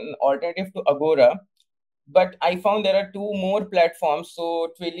as an alternative to Agora. But I found there are two more platforms, so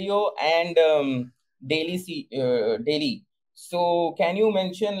Twilio and Daily. So can you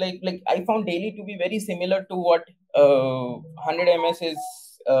mention like I found daily to be very similar to what 100 ms is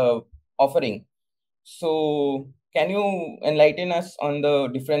offering. So can you enlighten us on the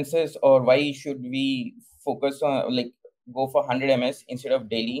differences, or why should we focus on like go for 100 ms instead of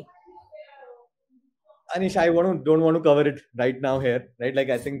daily? Anish, I don't want to cover it right now here, right?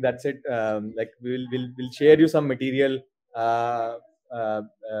 Like I think that's it. Like we'll share you some material. Uh, uh,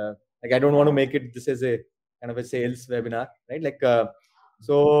 like I don't want to make it this as a kind of a sales webinar, right? Like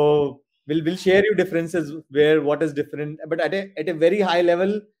so we'll share you differences where what is different, but at a very high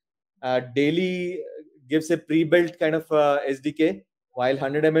level, daily gives a pre-built kind of SDK, while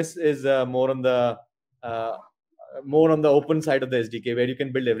 100 ms is more on the open side of the SDK where you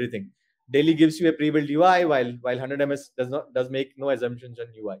can build everything. Daily gives you a pre-built UI, while 100 ms does make no assumptions on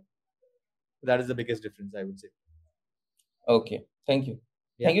UI. That is the biggest difference, I would say. Okay, thank you.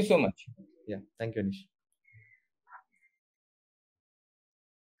 Yeah. Thank you so much. Yeah, thank you, Anish.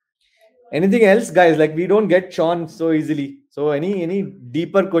 Anything else, guys? Like we don't get Sean so easily. So any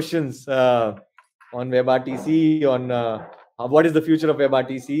deeper questions on webRTC, on what is the future of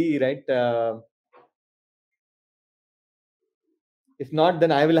webRTC, right? If not,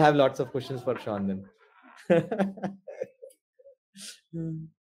 then I will have lots of questions for Sean then.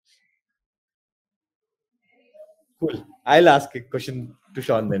 Cool. I'll ask a question to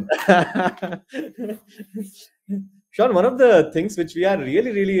Sean then. Sean, one of the things which we are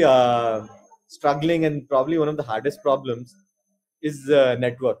really struggling, and probably one of the hardest problems, is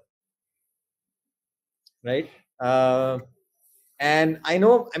network, right? And I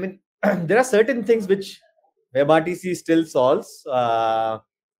know, I mean, there are certain things which WebRTC still solves.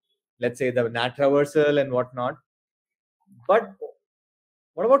 Let's say the NAT traversal and whatnot. But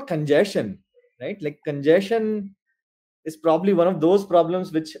what about congestion, right? Like congestion is probably one of those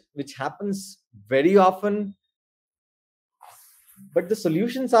problems which happens very often, but the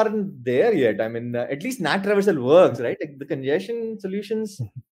solutions aren't there yet. I mean, at least NAT traversal works, right? Like the congestion solutions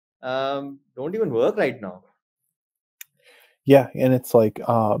don't even work right now. Yeah, and it's like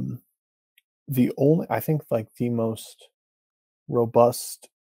I think like the most robust,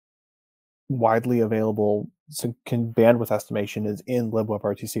 widely available bandwidth estimation is in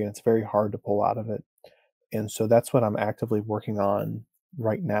libwebRTC, and it's very hard to pull out of it. And so that's what I'm actively working on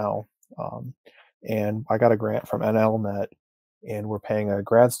right now. And I got a grant from NLNet, and we're paying a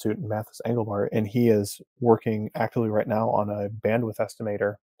grad student, Mathis Engelbart, and he is working actively right now on a bandwidth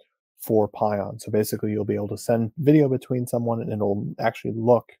estimator for Pion. So basically, you'll be able to send video between someone, and it'll actually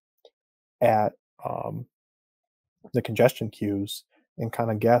look at the congestion queues and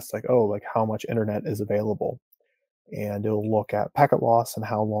kind of guess like, oh, like how much internet is available. And it'll look at packet loss and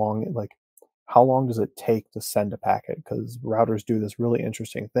how long does it take to send a packet? Because routers do this really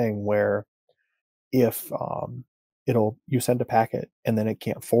interesting thing where if you send a packet and then it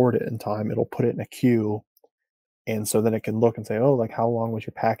can't forward it in time, it'll put it in a queue. And so then it can look and say, oh, like how long was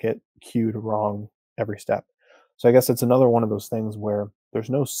your packet queued wrong every step? So I guess it's another one of those things where there's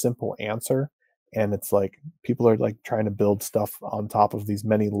no simple answer. And it's like people are like trying to build stuff on top of these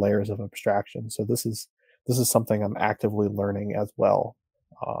many layers of abstraction. So this is something I'm actively learning as well.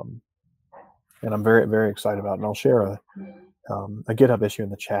 And I'm very, very excited about it. And I'll share a GitHub issue in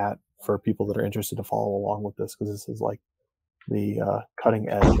the chat for people that are interested to follow along with this, because this is like the cutting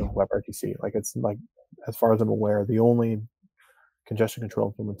edge of WebRTC. Like it's like, as far as I'm aware, the only congestion control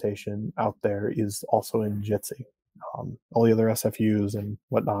implementation out there is also in Jitsi. All the other SFUs and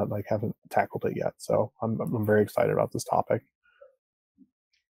whatnot like haven't tackled it yet. So I'm very excited about this topic.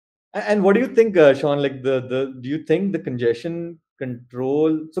 And what do you think, Sean? Like do you think the congestion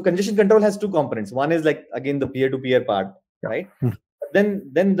control? So congestion control has two components. One is like again the peer-to-peer part, right? But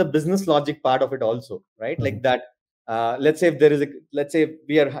then the business logic part of it also, right? Like that. Let's say if there is let's say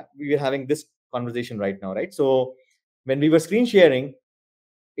we are having this conversation right now, right? So when we were screen sharing,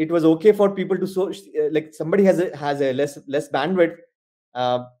 it was okay for people to like somebody has a less bandwidth,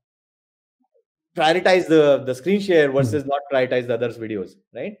 prioritize the screen share versus not prioritize the others' videos,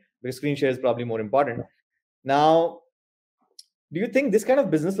 right? Because screen share is probably more important. Now, do you think this kind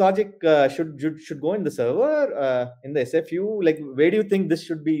of business logic should go in the server, in the SFU? Like, where do you think this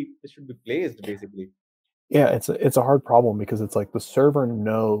should be placed, basically? Yeah, it's a hard problem because it's like the server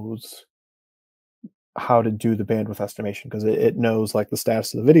knows how to do the bandwidth estimation because it knows like the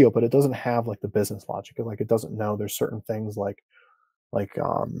status of the video, but it doesn't have like the business logic. Like it doesn't know there's certain things like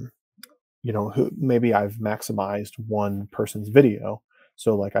maybe I've maximized one person's video,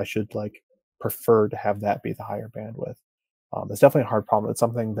 so like I should like prefer to have that be the higher bandwidth. It's definitely a hard problem. It's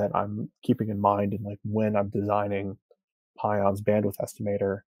something that I'm keeping in mind, and like when I'm designing Pion's bandwidth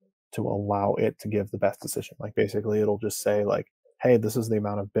estimator, to allow it to give the best decision. Like basically it'll just say like, hey, this is the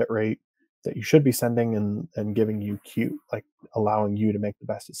amount of bit rate that you should be sending, and giving you like allowing you to make the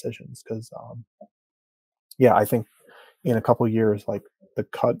best decisions. Because yeah, I think in a couple of years, like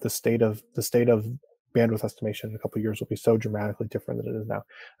the state of bandwidth estimation in a couple of years will be so dramatically different than it is now.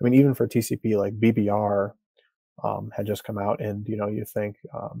 I mean, even for TCP, like BBR had just come out, and you think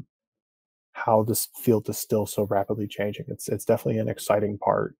how this field is still so rapidly changing. It's definitely an exciting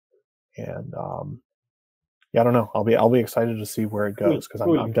part, and yeah, I don't know. I'll be excited to see where it goes, because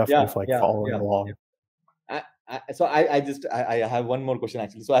I'm definitely following along. So I have one more question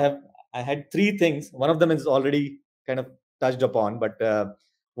actually. So I had three things. One of them is already kind of touched upon, but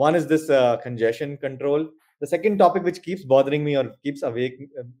one is this congestion control. The second topic which keeps bothering me or keeps awake,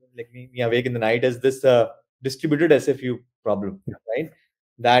 like me awake in the night, is this distributed SFU problem, right?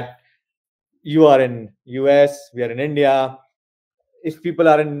 That you are in US, we are in India. If people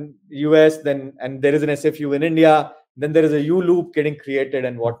are in US, then and there is an SFU in India, then there is a U loop getting created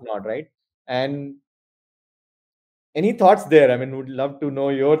and whatnot, right? And any thoughts there? I mean, would love to know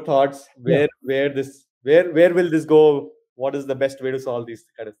your thoughts. Where will this go? What is the best way to solve these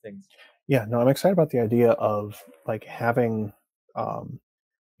kind of things? Yeah, no, I'm excited about the idea of like having,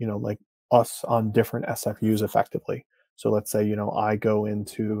 like us on different SFUs effectively. So let's say, I go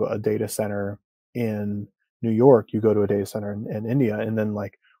into a data center in New York, you go to a data center in India, and then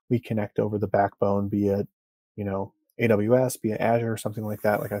like we connect over the backbone, be it, AWS, be it Azure, or something like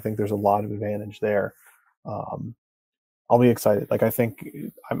that. Like I think there's a lot of advantage there. I'll be excited. Like I think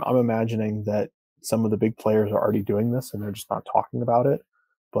I'm imagining that some of the big players are already doing this and they're just not talking about it.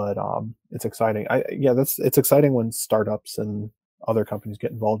 But it's exciting. It's exciting when startups and other companies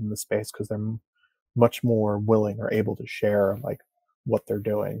get involved in this space, because they're much more willing or able to share like what they're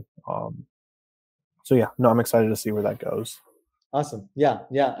doing. So yeah, no, I'm excited to see where that goes. Awesome. Yeah.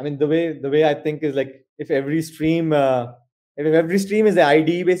 I mean, the way I think is like if every stream is the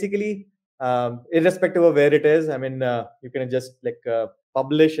ID basically, irrespective of where it is. I mean, you can just like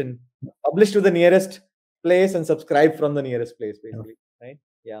publish to the nearest place and subscribe from the nearest place, basically, right?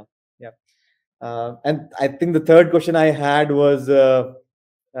 Yeah. And I think the third question I had was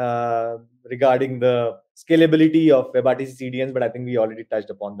regarding the scalability of webRTC CDNs, but I think we already touched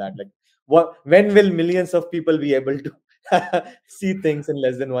upon that. Like, when will millions of people be able to see things in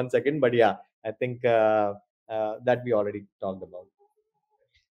less than 1 second? But yeah, I think that we already talked about.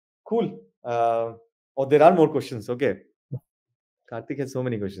 Cool. There are more questions. Okay. Karthik has so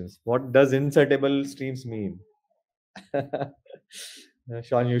many questions. What does insertable streams mean?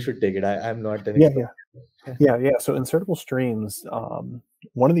 Sean, you should take it. I'm not an expert. Yeah. So insertable streams,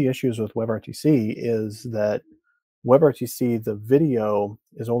 one of the issues with WebRTC is that WebRTC, the video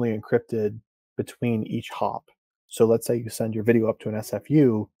is only encrypted between each hop. So let's say you send your video up to an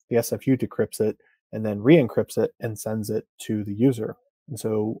SFU, the SFU decrypts it and then re-encrypts it and sends it to the user. And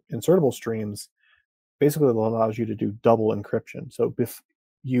so insertable streams basically allows you to do double encryption. So if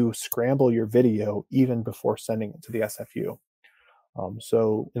you scramble your video even before sending it to the SFU.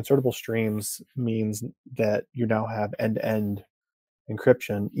 So insertable streams means that you now have end-to-end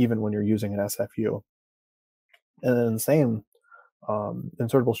encryption even when you're using an SFU. And then the same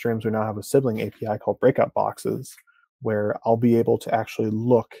insertable streams, we now have a sibling API called breakout boxes, where I'll be able to actually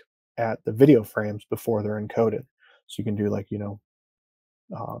look at the video frames before they're encoded. So you can do like,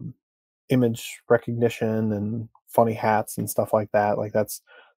 image recognition and funny hats and stuff like that. Like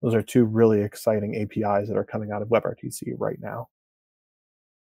those are two really exciting APIs that are coming out of WebRTC right now.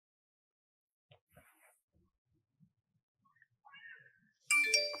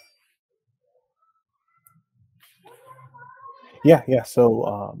 Yeah.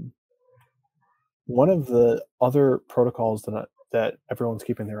 So one of the other protocols that everyone's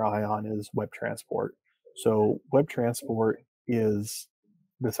keeping their eye on is web transport. So web transport is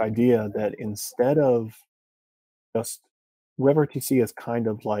this idea that instead of just WebRTC is kind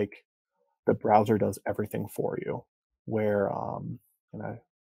of like the browser does everything for you, where and I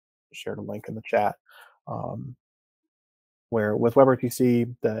shared a link in the chat, where with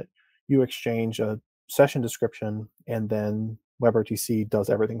WebRTC that you exchange a session description and then WebRTC does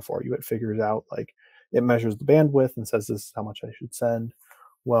everything for you. It figures out, like, it measures the bandwidth and says this is how much I should send.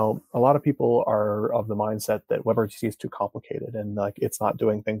 Well, a lot of people are of the mindset that WebRTC is too complicated and like it's not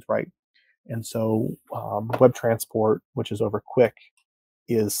doing things right. And so web transport, which is over Quick,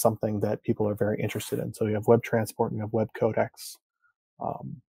 is something that people are very interested in. So you have web transport and you have web codecs.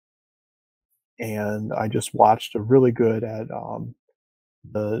 And I just watched a really good at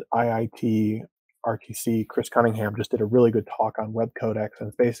the IIT RTC. Chris Cunningham just did a really good talk on web codecs, and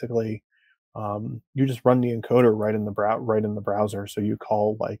it's basically you just run the encoder right in the browser. So you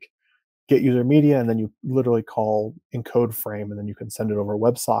call like get user media, and then you literally call encode frame, and then you can send it over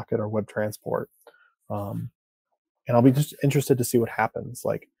WebSocket or Web Transport. And I'll be just interested to see what happens.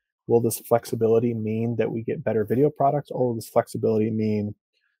 Like, will this flexibility mean that we get better video products, or will this flexibility mean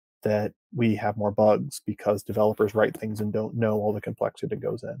that we have more bugs because developers write things and don't know all the complexity that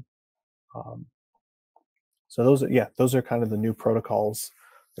goes in? So those are kind of the new protocols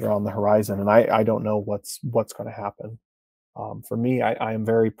that are on the horizon, and I don't know what's going to happen. For me, I am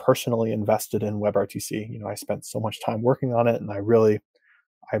very personally invested in WebRTC. I spent so much time working on it, and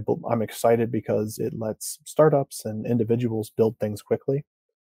I'm excited because it lets startups and individuals build things quickly,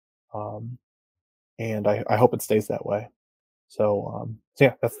 and I hope it stays that way. So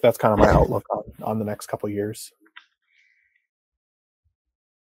yeah, that's kind of my outlook on the next couple of years.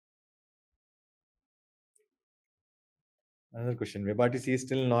 Another question. WebRTC is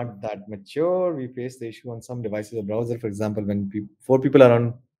still not that mature. We face the issue on some devices or browser. For example, when 4 people are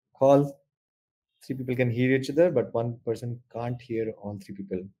on call, 3 people can hear each other, but 1 person can't hear all 3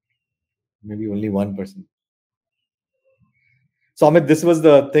 people. Maybe only 1 person. So Amit, this was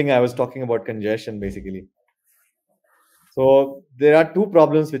the thing I was talking about, congestion, basically. So there are 2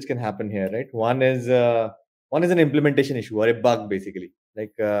 problems which can happen here, right? One is an implementation issue or a bug, basically.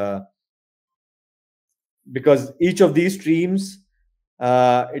 Like because each of these streams,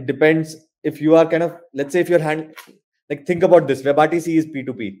 it depends if you are kind of, let's say if you're like think about this, WebRTC is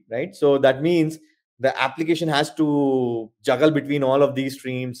P2P, right? So that means the application has to juggle between all of these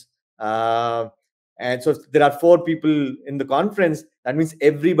streams. And so if there are 4 people in the conference, that means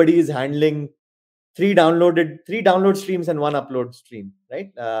everybody is handling 3 download streams and 1 upload stream,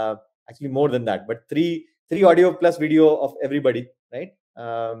 right? Actually more than that, but 3 audio plus video of everybody, right?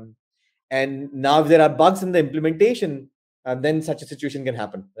 And now if there are bugs in the implementation, then such a situation can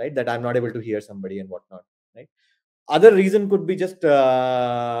happen, right? That I'm not able to hear somebody and whatnot, right? Other reason could be just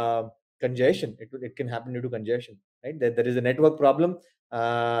congestion. It can happen due to congestion, right? There is a network problem,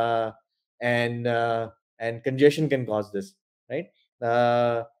 and congestion can cause this, right?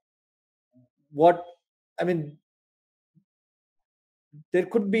 What I mean, there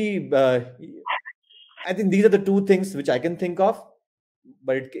could be. I think these are the 2 things which I can think of,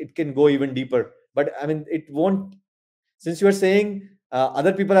 but it can go even deeper. But I mean, it won't. Since you are saying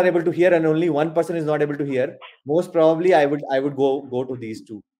other people are able to hear and only 1 person is not able to hear, most probably I would go to these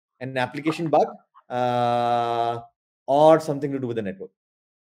 2: an application bug or something to do with the network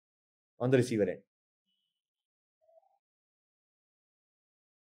on the receiver end.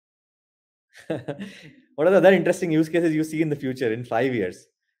 What are the other interesting use cases you see in the future in 5 years?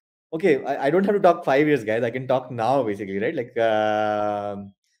 Okay, I don't have to talk 5 years, guys. I can talk now, basically, right? Like,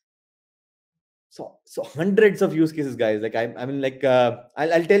 so hundreds of use cases, guys. Like, I mean, like,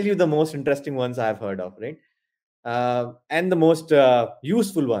 I'll tell you the most interesting ones I've heard of, right? And the most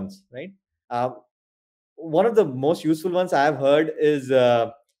useful ones, right? One of the most useful ones I have heard is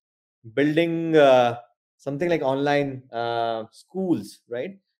building something like online schools,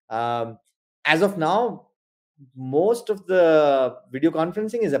 right? As of now, most of the video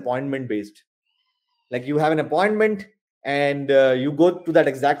conferencing is appointment based. Like, you have an appointment and you go to that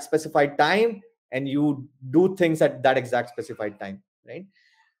exact specified time and you do things at that exact specified time, right?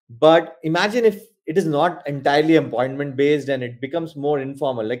 But imagine if it is not entirely appointment based and it becomes more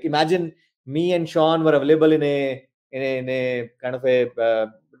informal. Like, imagine me and Sean were available in a kind of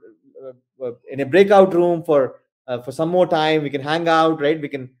a in a breakout room for some more time. We can hang out, right? We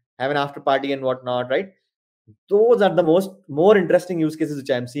can have an after party and whatnot, right? Those are the more interesting use cases which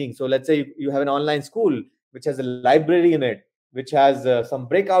I'm seeing. So let's say you have an online school which has a library in it, which has some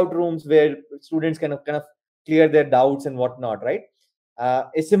breakout rooms where students kind of clear their doubts and whatnot, right?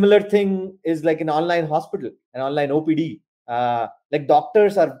 A similar thing is like an online hospital, an online OPD. Like,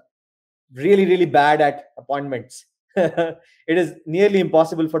 doctors are really bad at appointments. It is nearly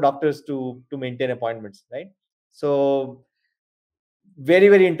impossible for doctors to maintain appointments, right? So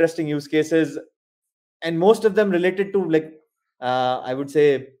very interesting use cases, and most of them related to, like, I would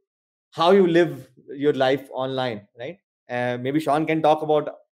say, how you live your life online, right? Maybe Sean can talk about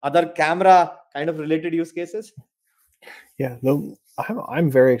other camera kind of related use cases. Yeah, I'm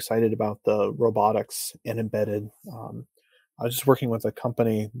very excited about the robotics and embedded. I was just working with a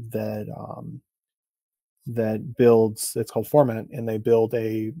company that builds, it's called Format, and they build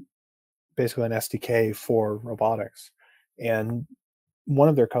basically an SDK for robotics. And one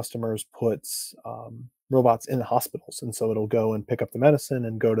of their customers puts robots in the hospitals, and so it'll go and pick up the medicine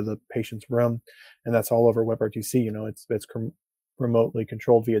and go to the patient's room, and that's all over WebRTC. It's remotely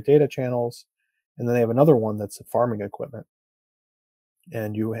controlled via data channels. And then they have another one that's farming equipment,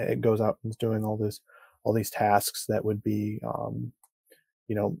 and it goes out and is doing all these tasks that would be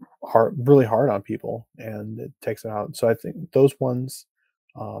really hard on people, and it takes them out. So I think those ones.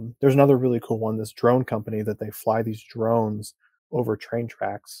 There's another really cool one, this drone company that they fly these drones over train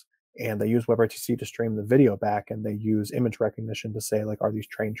tracks, and they use webRTC to stream the video back, and they use image recognition to say, like, are these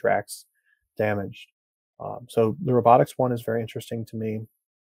train tracks damaged? So the robotics one is very interesting to me.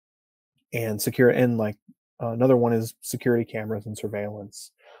 And another one is security cameras and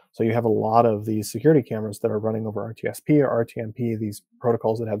surveillance. So you have a lot of these security cameras that are running over RTSP or RTMP, these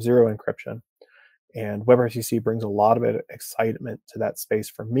protocols that have zero encryption. And WebRTC brings a lot of excitement to that space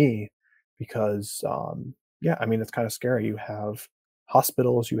for me because, it's kind of scary. You have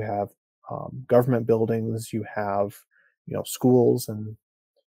hospitals, you have government buildings, you have, schools, and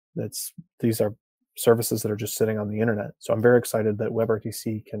these are services that are just sitting on the internet. So I'm very excited that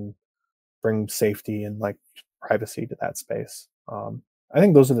WebRTC can bring safety and privacy to that space. I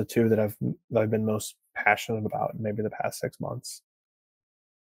think those are the two that I've been most passionate about in maybe the past 6 months.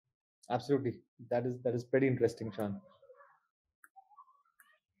 Absolutely, that is pretty interesting, Sean.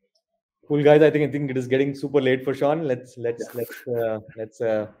 Cool, guys. I think it is getting super late for Sean. Let's get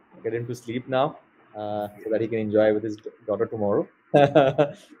him to sleep now, so that he can enjoy with his daughter tomorrow.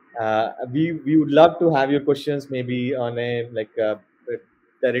 We would love to have your questions maybe on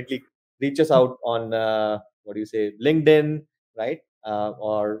directly reach us out on LinkedIn, right?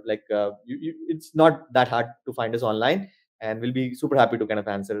 Or it's not that hard to find us online, and we'll be super happy to kind of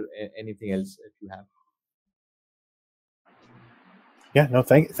answer anything else if you have. Yeah, no,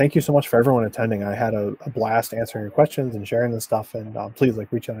 thank you so much for everyone attending. I had a blast answering your questions and sharing this stuff, and please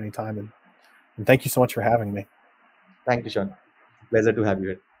reach out anytime, and thank you so much for having me. Thank you, Sean. Pleasure to have you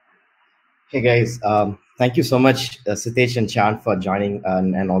here. Hey guys, thank you so much, Sitesh and Sean, for joining,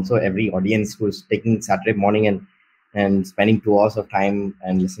 and also every audience who's taking Saturday morning and spending 2 hours of time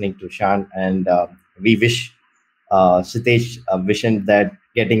and listening to Sean. And we wish Sitesh a vision that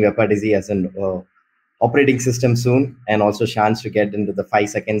getting webRTC as an operating system soon, and also chance to get into the 5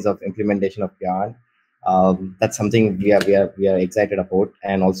 seconds of implementation of Pion. That's something we are excited about.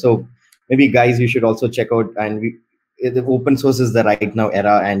 And also, maybe guys, you should also check out, and the open source is the right now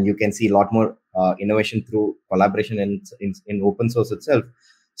era, and you can see a lot more innovation through collaboration in open source itself.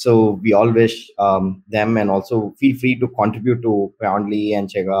 So we all wish them, and also feel free to contribute to Pionly and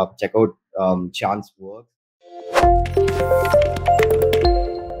check out Sean's work.